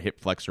a torn hip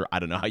flexor. I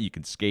don't know how you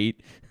can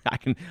skate. I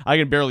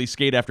can barely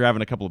skate after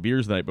having a couple of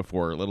beers the night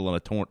before, let alone a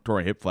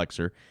torn hip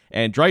flexor.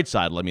 And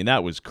Draisaitl, I mean,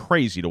 that was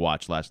crazy to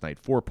watch last night.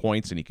 4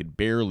 points, and he could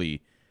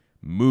barely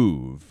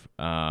move.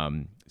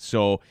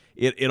 So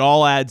it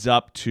all adds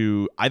up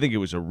to, I think it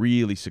was a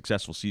really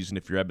successful season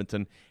if you're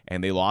Edmonton,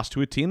 and they lost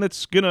to a team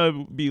that's going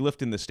to be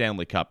lifting the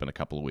Stanley Cup in a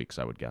couple of weeks,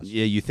 I would guess.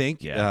 Yeah, you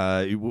think?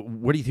 Yeah.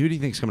 Who do you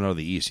think is coming out of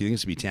the East? Do you think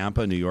it's going to be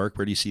Tampa, New York?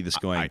 Where do you see this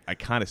going? I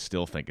kind of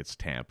still think it's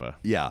Tampa.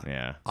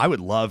 Yeah. I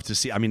would love to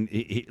see. I mean,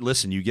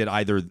 listen, you get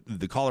either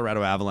the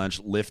Colorado Avalanche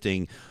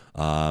lifting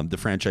the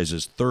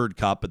franchise's third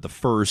cup at the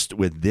first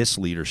with this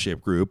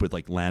leadership group with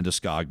like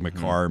Landeskog,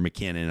 Makar,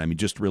 McKinnon. I mean,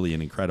 just really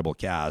an incredible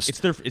cast.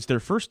 It's their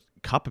first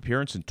cup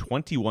appearance in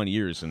 21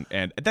 years, and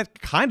that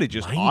kind of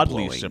just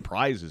oddly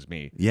surprises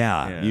me.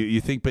 Yeah. You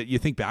think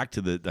back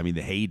to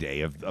the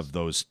heyday of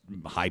those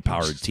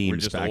high-powered teams. We're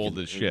just back old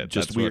as shit.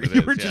 Just That's weird. what it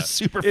is, We're yeah. just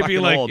super it'd be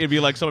fucking like, old. It'd be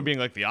like someone being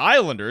like the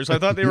Islanders. I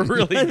thought they were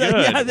really good.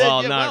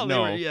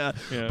 Yeah.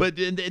 But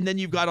and then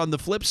you've got on the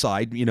flip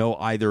side,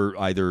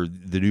 either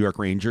the New York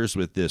Rangers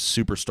with this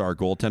superstar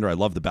goaltender. I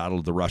love the battle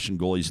of the Russian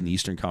goalies in the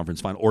Eastern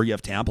Conference Final. Or you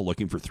have Tampa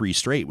looking for 3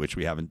 straight, which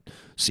we haven't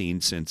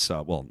seen since.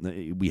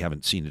 We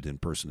haven't seen it in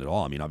person at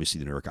all. I mean, obviously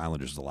the New York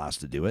Islanders are the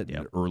last to do it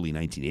in the early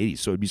 1980s,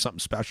 so it'd be something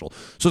special.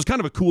 So it's kind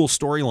of a cool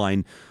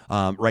storyline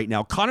right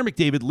now. Connor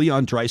McDavid,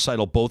 Leon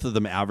Draisaitl, both of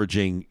them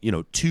averaging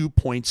 2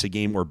 points a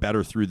game or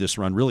better through this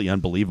run. Really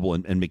unbelievable.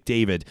 And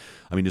McDavid,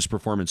 I mean, his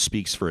performance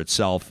speaks for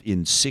itself.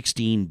 In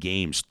 16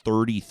 games,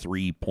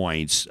 33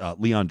 points.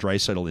 Leon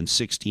Draisaitl in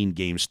 16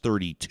 games,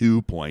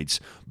 32 points.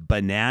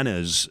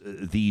 Bananas,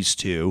 these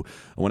two.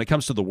 When it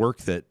comes to the work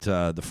that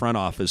the front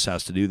office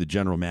has to do, the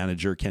general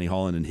manager, Kenny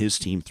Holland, and his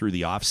team through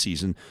the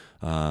offseason,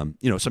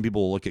 some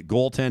people will look at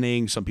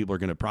goaltending. Some people are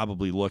going to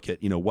probably look at,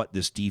 what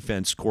this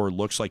defense core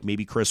looks like.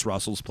 Maybe Chris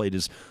Russell's played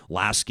his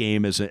last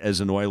game as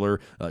an Oiler.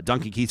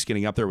 Duncan Keith's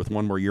getting up there with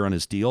one more year on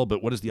his deal.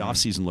 But what does the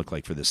offseason look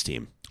like for this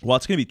team? Well,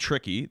 it's going to be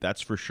tricky,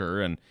 that's for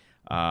sure. And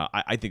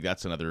I think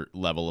that's another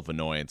level of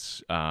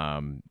annoyance.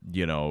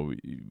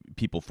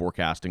 People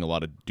forecasting a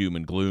lot of doom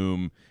and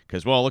gloom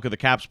because, look at the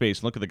cap space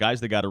and look at the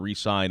guys they got to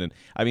re-sign. And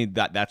I mean,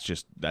 that's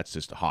just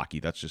hockey.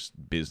 That's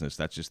just business.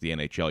 That's just the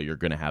NHL. You're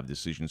going to have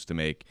decisions to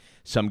make.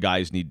 Some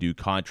guys need new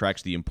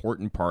contracts. The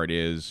important part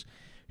is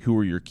who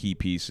are your key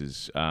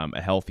pieces?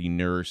 A healthy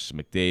Nurse,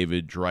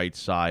 McDavid,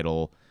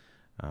 Draisaitl,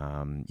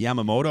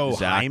 Yamamoto,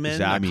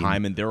 Hyman.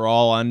 Hyman, they're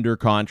all under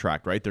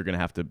contract, right? They're going to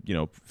have to,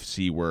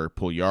 see where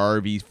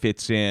Puljujarvi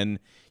fits in.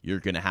 You're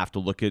going to have to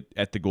look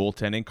at the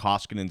goaltending.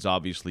 Koskinen's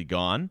obviously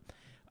gone.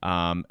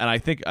 And I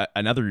think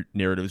another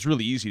narrative is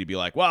really easy to be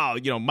like, wow,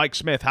 Mike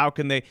Smith, how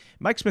can they?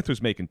 Mike Smith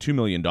was making $2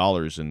 million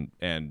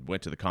and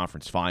went to the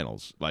conference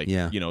finals.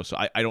 So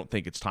I don't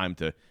think it's time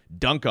to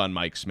dunk on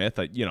Mike Smith.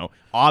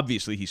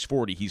 Obviously he's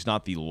 40. He's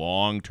not the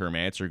long-term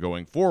answer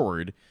going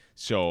forward.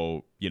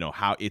 So,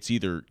 how it's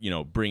either,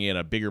 bring in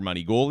a bigger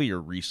money goalie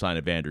or re-sign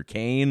Evander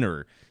Kane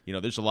or,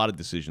 there's a lot of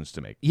decisions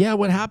to make. Yeah,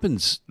 what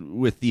happens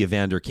with the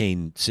Evander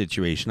Kane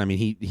situation? I mean,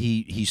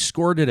 he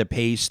scored at a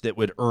pace that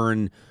would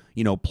earn,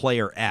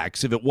 player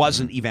X. If it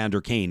wasn't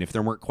Evander Kane, if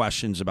there weren't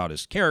questions about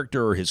his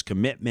character or his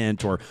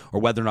commitment or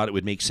whether or not it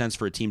would make sense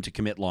for a team to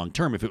commit long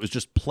term, if it was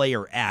just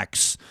player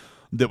X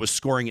that was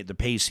scoring at the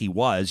pace he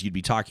was, you'd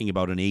be talking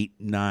about an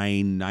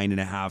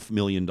 $9.5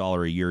 million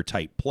a year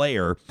type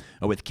player.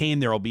 With Kane,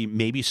 there will be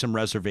maybe some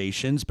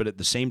reservations, but at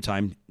the same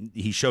time,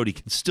 he showed he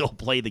can still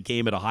play the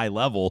game at a high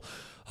level.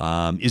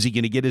 Is he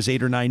going to get his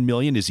 $8 or $9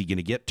 million? Is he going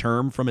to get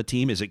term from a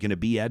team? Is it going to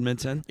be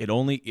Edmonton? It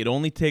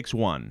only takes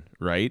one,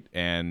 right?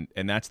 And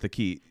that's the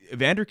key.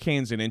 Evander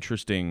Kane's an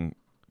interesting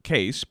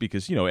case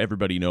because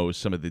everybody knows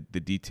some of the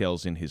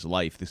details in his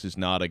life. This is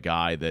not a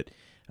guy that.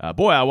 I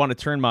want to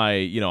turn my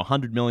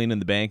 $100 million in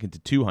the bank into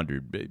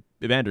 $200.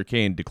 Evander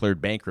Kane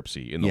declared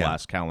bankruptcy in the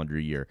last calendar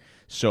year,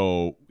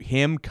 so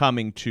him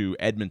coming to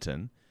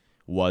Edmonton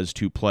was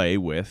to play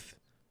with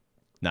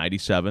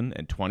 97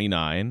 and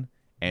 29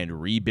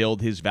 and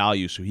rebuild his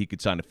value so he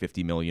could sign a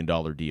 $50 million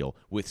deal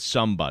with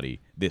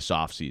somebody this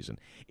offseason.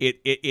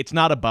 It's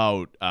not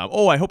about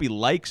I hope he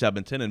likes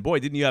Edmonton and boy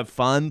didn't you have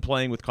fun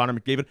playing with Connor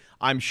McDavid.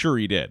 I'm sure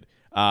he did.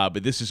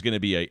 But this is going to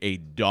be a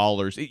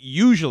dollars. It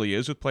usually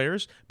is with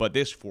players, but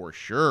this for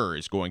sure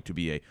is going to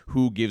be a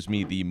who gives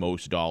me the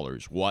most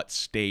dollars. What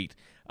state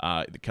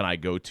can I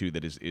go to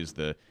that is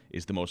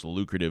the most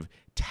lucrative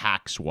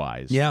tax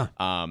wise? Yeah.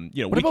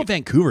 What about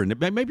Vancouver?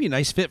 It might be a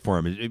nice fit for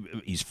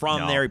him. He's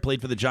from there. He played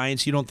for the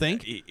Giants. You don't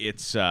think?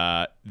 It's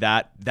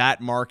that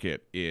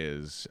market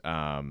is.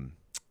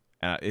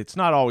 It's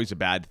not always a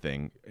bad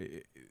thing.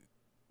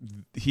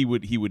 He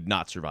would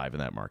not survive in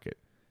that market.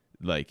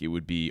 Like, it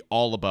would be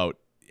all about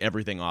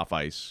everything off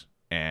ice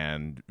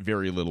and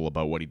very little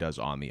about what he does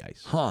on the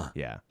ice. Huh.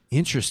 Yeah.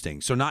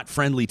 Interesting. So not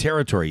friendly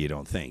territory, you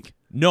don't think?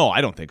 No,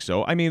 I don't think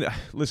so. I mean,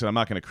 listen, I'm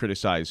not going to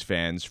criticize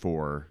fans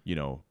for,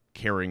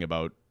 caring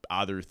about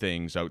other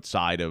things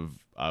outside of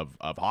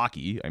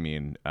hockey. I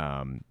mean,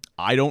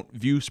 I don't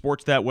view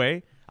sports that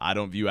way. I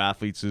don't view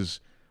athletes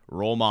as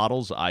role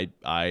models.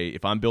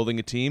 If I'm building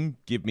a team,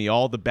 give me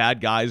all the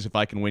bad guys if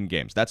I can win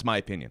games. That's my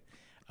opinion.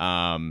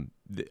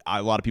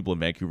 A lot of people in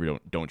Vancouver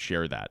don't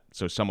share that.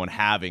 So someone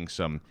having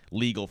some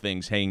legal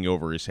things hanging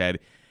over his head,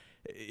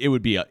 it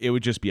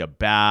would just be a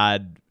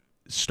bad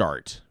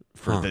start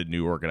for the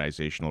new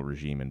organizational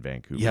regime in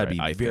Vancouver. Yeah, it'd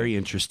be very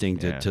interesting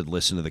to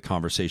listen to the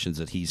conversations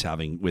that he's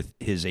having with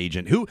his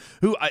agent. Who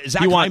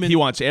Zach Hyman? He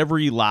wants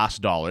every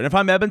last dollar. And if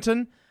I'm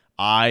Edmonton,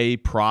 I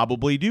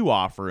probably do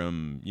offer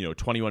him,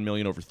 $21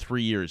 million over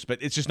 3 years,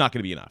 but it's just not going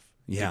to be enough.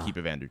 To keep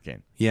Evander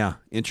Kane. Yeah,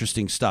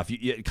 interesting stuff.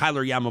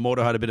 Kyler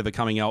Yamamoto had a bit of a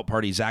coming out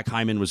party. Zach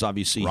Hyman was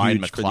obviously Ryan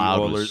huge McLeod for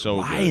the Oilers. Was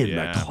so Ryan good.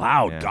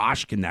 McLeod, Yeah.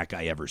 gosh, can that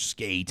guy ever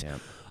skate? Yeah.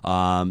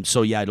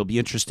 It'll be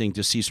interesting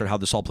to see sort of how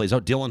this all plays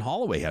out. Dylan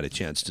Holloway had a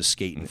chance to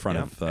skate in front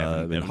of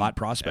a hot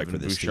prospect Evan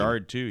for this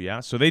Bouchard team. too.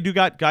 Yeah, so they do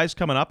got guys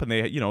coming up, and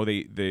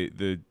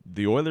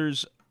the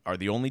Oilers are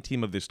the only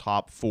team of this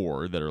top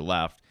 4 that are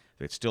left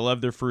that still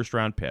have their first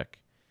round pick.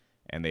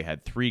 And they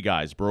had 3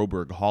 guys,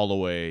 Broberg,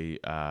 Holloway,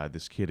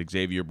 this kid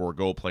Xavier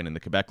Bourgault playing in the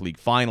Quebec League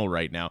final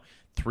right now.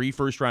 3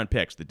 first-round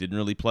picks that didn't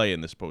really play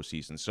in this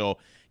postseason. So,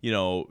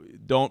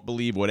 don't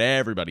believe what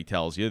everybody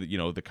tells you.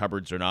 The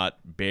cupboards are not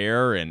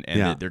bare, and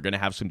they're going to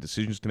have some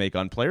decisions to make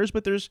on players.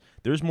 But there's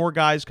more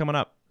guys coming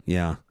up.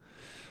 Yeah.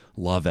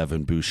 Love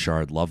Evan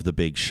Bouchard, love the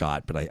big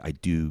shot, but I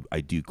do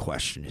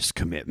question his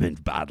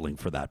commitment battling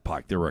for that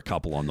puck. There were a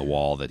couple on the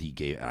wall that he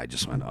gave, and I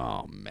just went,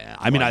 oh, man.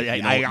 I mean,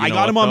 I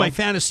got him on my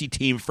fantasy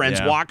team, friends.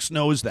 Yeah. Walks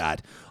knows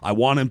that. I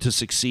want him to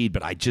succeed,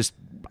 but I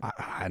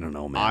don't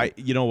know, man.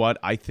 You know what?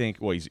 I think,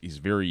 he's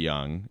very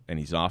young, and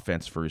he's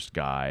offense-first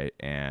guy,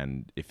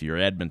 and if you're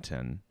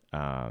Edmonton,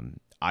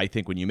 I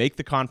think when you make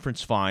the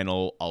conference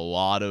final, a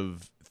lot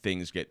of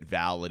things get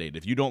validated.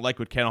 If you don't like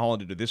what Ken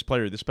Holland did to this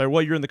player,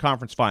 well, you're in the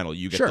conference final.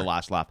 You get the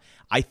last laugh.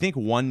 I think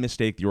one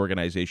mistake the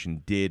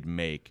organization did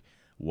make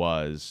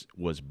was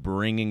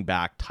bringing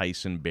back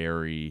Tyson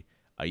Barrie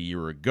a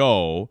year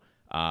ago.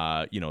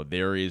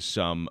 There is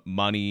some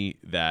money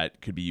that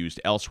could be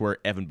used elsewhere.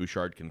 Evan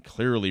Bouchard can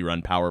clearly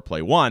run power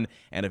play 1,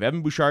 and if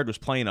Evan Bouchard was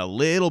playing a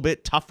little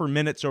bit tougher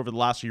minutes over the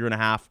last year and a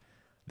half,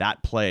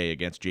 that play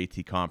against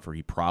JT Compher,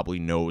 he probably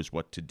knows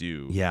what to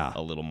do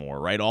a little more,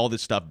 right? All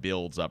this stuff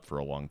builds up for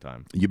a long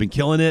time. You've been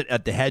killing it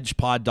at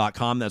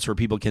thehedgepod.com. That's where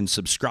people can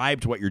subscribe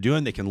to what you're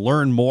doing. They can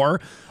learn more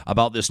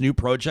about this new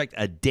project,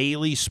 a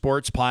daily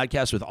sports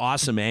podcast with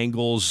awesome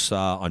angles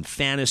on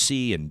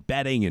fantasy and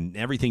betting and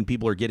everything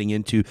people are getting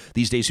into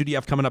these days. Who do you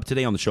have coming up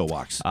today on the show,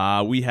 Walks?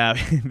 We have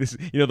this,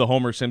 the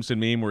Homer Simpson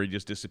meme where he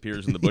just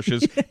disappears in the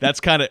bushes. That's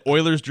kind of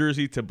Oilers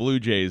jersey to Blue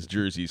Jays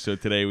jersey. So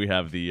today we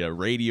have the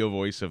radio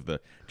voice of the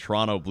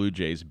Toronto Blue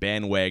Jays,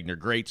 Ben Wagner.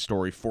 Great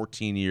story,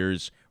 14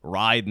 years,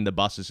 riding the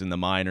buses in the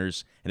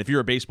minors. And if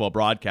you're a baseball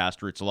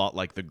broadcaster, it's a lot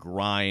like the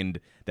grind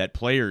that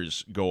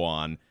players go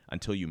on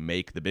until you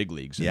make the big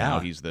leagues. And now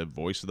he's the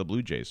voice of the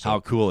Blue Jays. So, how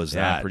cool is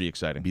that? Pretty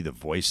exciting. Be the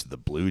voice of the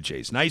Blue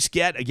Jays. Nice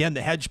get. Again,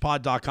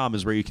 thehedgepod.com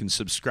is where you can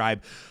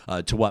subscribe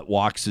to what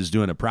Walks is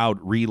doing, a proud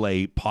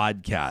relay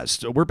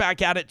podcast. We're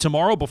back at it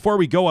tomorrow. Before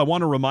we go, I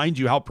want to remind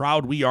you how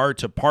proud we are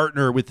to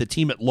partner with the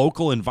team at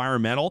Local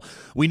Environmental.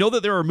 We know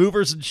that there are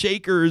movers and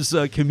shakers,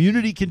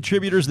 community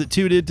contributors that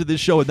tune into this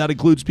show, and that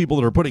includes people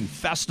that are putting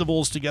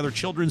festivals together,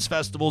 children's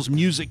festivals,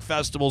 music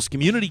festivals,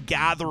 community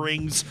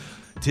gatherings.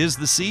 'Tis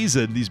the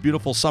season, these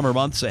beautiful summer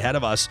months ahead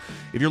of us.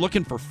 If you're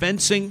looking for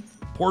fencing,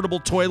 portable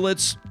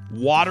toilets,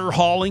 water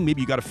hauling,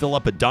 maybe you got to fill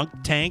up a dunk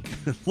tank,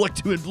 look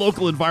to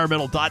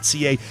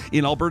localenvironmental.ca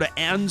in Alberta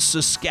and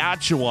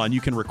Saskatchewan. You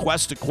can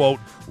request a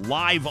quote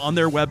live on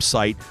their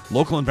website,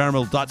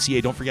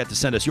 localenvironmental.ca. Don't forget to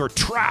send us your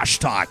trash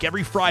talk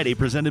every Friday,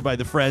 presented by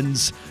the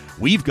friends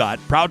we've got,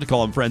 proud to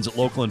call them friends at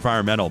Local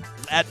Environmental.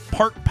 At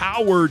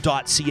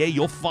parkpower.ca,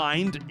 you'll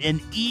find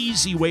an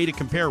easy way to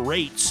compare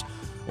rates,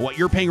 what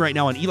you're paying right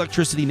now on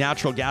electricity,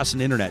 natural gas,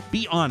 and internet.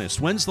 Be honest,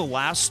 when's the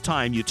last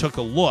time you took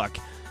a look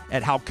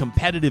at how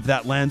competitive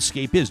that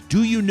landscape is?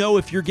 Do you know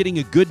if you're getting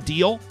a good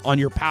deal on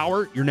your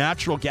power, your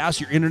natural gas,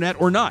 your internet,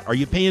 or not? Are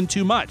you paying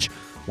too much?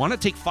 Why not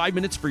take 5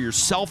 minutes for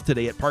yourself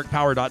today at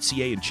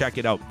parkpower.ca and check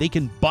it out? They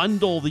can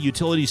bundle the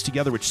utilities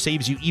together, which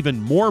saves you even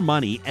more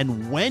money.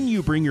 And when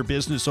you bring your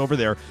business over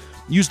there,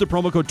 use the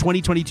promo code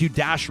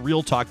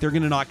 2022-REALTALK. They're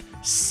going to knock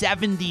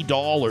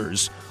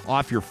 $70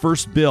 off your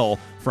first bill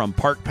from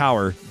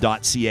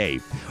parkpower.ca.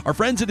 Our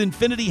friends at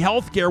Infinity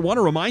Healthcare want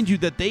to remind you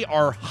that they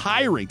are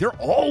hiring. They're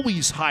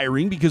always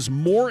hiring because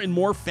more and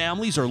more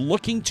families are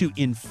looking to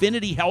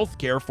Infinity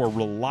Healthcare for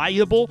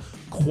reliable,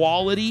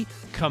 quality,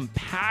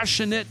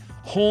 compassionate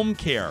home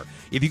care.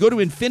 If you go to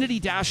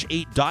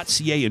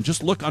infinity-8.ca and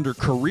just look under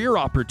career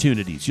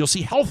opportunities, you'll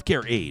see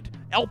healthcare aid,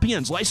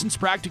 LPNs, licensed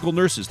practical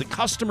nurses, the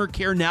customer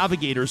care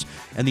navigators,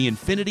 and the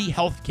Infinity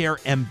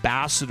Healthcare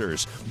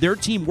ambassadors. Their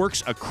team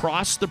works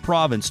across the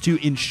province to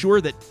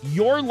ensure that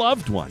your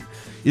loved one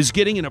is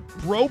getting an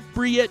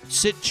appropriate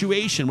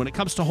situation when it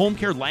comes to home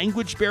care,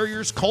 language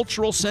barriers,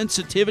 cultural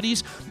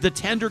sensitivities, the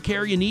tender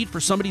care you need for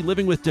somebody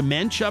living with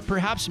dementia.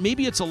 Perhaps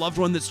maybe it's a loved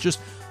one that's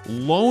just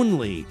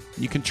lonely.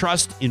 You can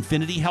trust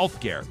Infinity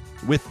Healthcare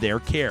with their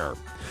care.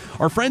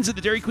 Our friends at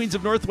the Dairy Queens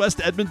of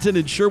Northwest Edmonton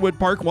and Sherwood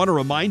Park want to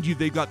remind you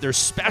they've got their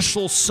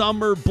special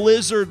summer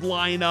blizzard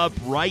lineup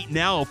right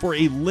now for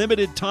a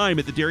limited time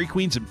at the Dairy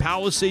Queens in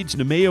Palisades,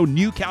 Nemeo,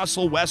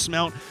 Newcastle,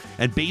 Westmount,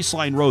 and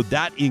Baseline Road.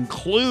 That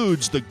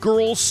includes the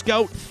Girl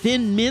Scout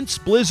Thin Mints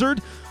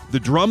Blizzard, the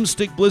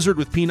Drumstick Blizzard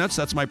with peanuts,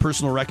 that's my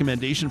personal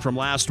recommendation from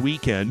last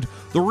weekend,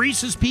 the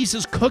Reese's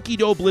Pieces Cookie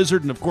Dough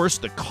Blizzard, and of course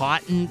the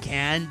Cotton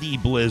Candy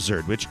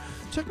Blizzard, which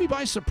took me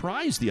by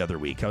surprise the other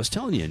week. I was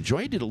telling you,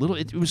 enjoyed it a little.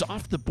 It was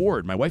off the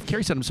board. My wife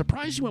Carrie said, I'm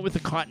surprised you went with the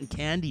Cotton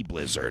Candy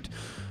Blizzard. I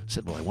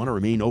said, well, I want to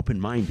remain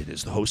open-minded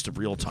as the host of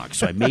Real Talk,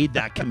 so I made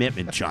that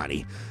commitment,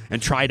 Johnny,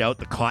 and tried out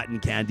the Cotton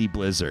Candy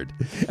Blizzard.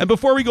 And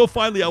before we go,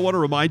 finally, I want to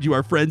remind you,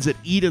 our friends at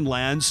Eden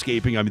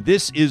Landscaping, I mean,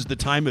 this is the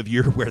time of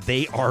year where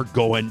they are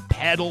going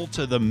pedal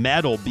to the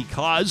metal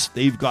because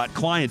they've got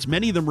clients,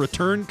 many of them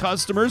return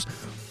customers.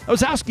 I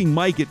was asking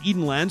Mike at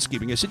Eden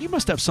Landscaping, I said, you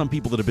must have some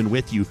people that have been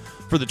with you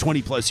for the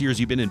 20-plus years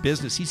you've been in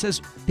business. He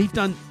says they've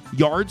done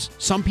yards,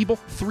 some people,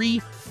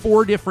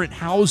 3-4 different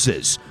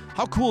houses.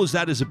 How cool is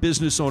that as a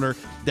business owner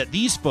that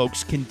these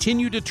folks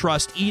continue to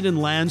trust Eden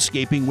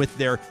Landscaping with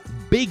their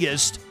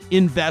biggest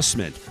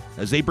investment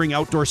as they bring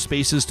outdoor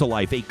spaces to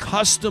life? A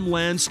custom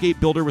landscape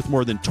builder with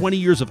more than 20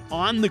 years of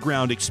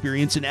on-the-ground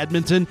experience in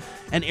Edmonton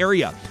and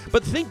area.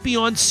 But think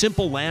beyond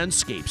simple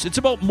landscapes. It's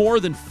about more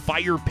than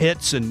fire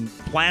pits and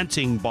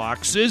planting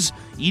boxes.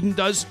 Eden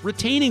does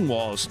retaining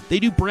walls. They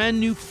do brand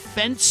new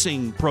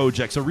fencing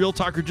projects. A Real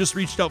Talker just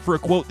reached out for a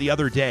quote the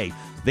other day.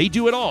 They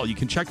do it all. You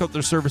can check out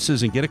their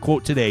services and get a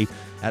quote today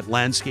at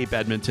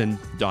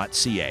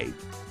landscapeedmonton.ca.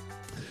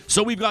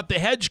 So we've got The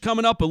Hedge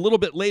coming up a little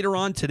bit later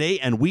on today,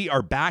 and we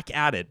are back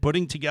at it,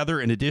 putting together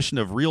an edition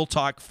of Real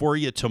Talk for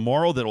you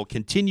tomorrow that will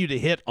continue to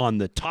hit on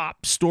the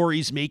top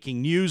stories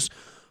making news,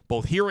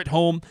 both here at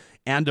home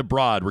and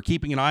abroad. We're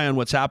keeping an eye on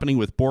what's happening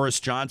with Boris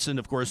Johnson,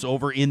 of course,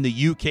 over in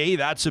the UK.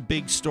 That's a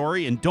big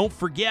story. And don't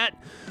forget,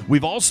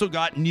 we've also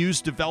got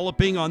news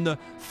developing on the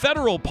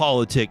federal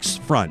politics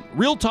front.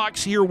 Real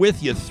Talk's here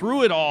with you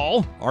through it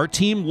all. Our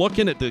team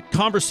looking at the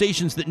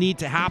conversations that need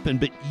to happen,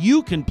 but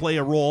you can play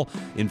a role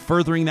in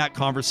furthering that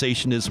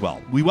conversation as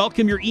well. We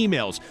welcome your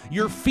emails,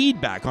 your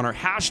feedback on our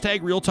hashtag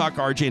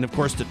RealTalkRJ, and of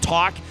course to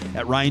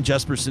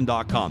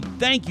talk@RyanJesperson.com.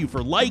 Thank you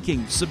for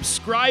liking,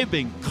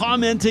 subscribing,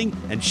 commenting,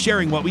 and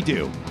sharing what we do.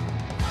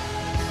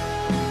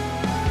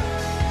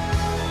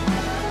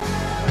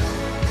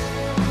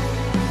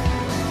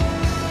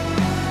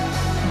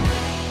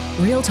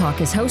 Real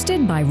Talk is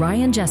hosted by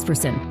Ryan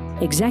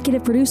Jesperson.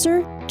 Executive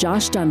producer,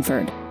 Josh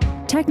Dunford.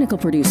 Technical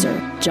producer,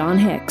 John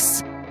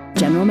Hicks.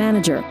 General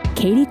manager,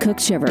 Katie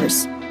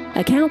Cook-Shivers.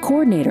 Account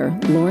coordinator,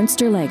 Lawrence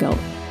Derlego.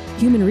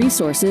 Human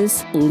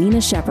resources, Lena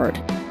Shepard.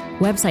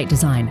 Website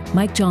design,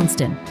 Mike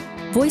Johnston.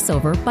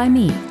 Voiceover by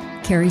me,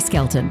 Carrie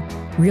Skelton.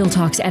 Real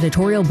Talk's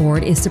editorial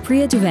board is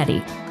Supriya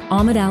Dwivedi,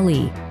 Ahmed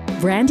Ali,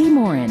 Brandy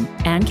Morin,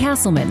 Ann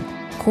Castleman,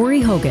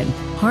 Corey Hogan,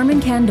 Harmon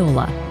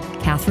Candola,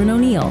 Catherine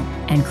O'Neill,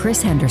 and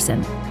Chris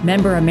Henderson.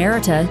 Member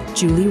Emerita,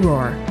 Julie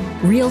Rohr.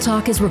 Real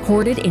Talk is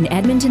recorded in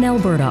Edmonton,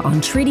 Alberta on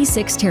Treaty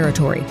 6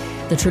 territory,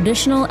 the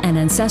traditional and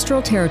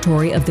ancestral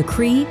territory of the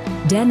Cree,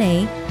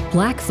 Dene,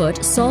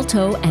 Blackfoot,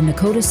 Saulteaux, and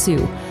Nakota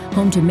Sioux,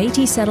 home to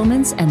Métis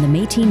settlements and the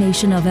Métis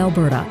Nation of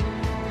Alberta.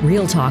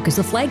 Real Talk is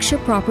the flagship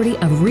property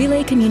of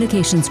Relay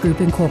Communications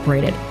Group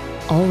Incorporated.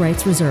 All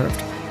rights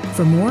reserved.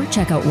 For more,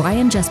 check out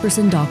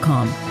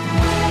RyanJesperson.com.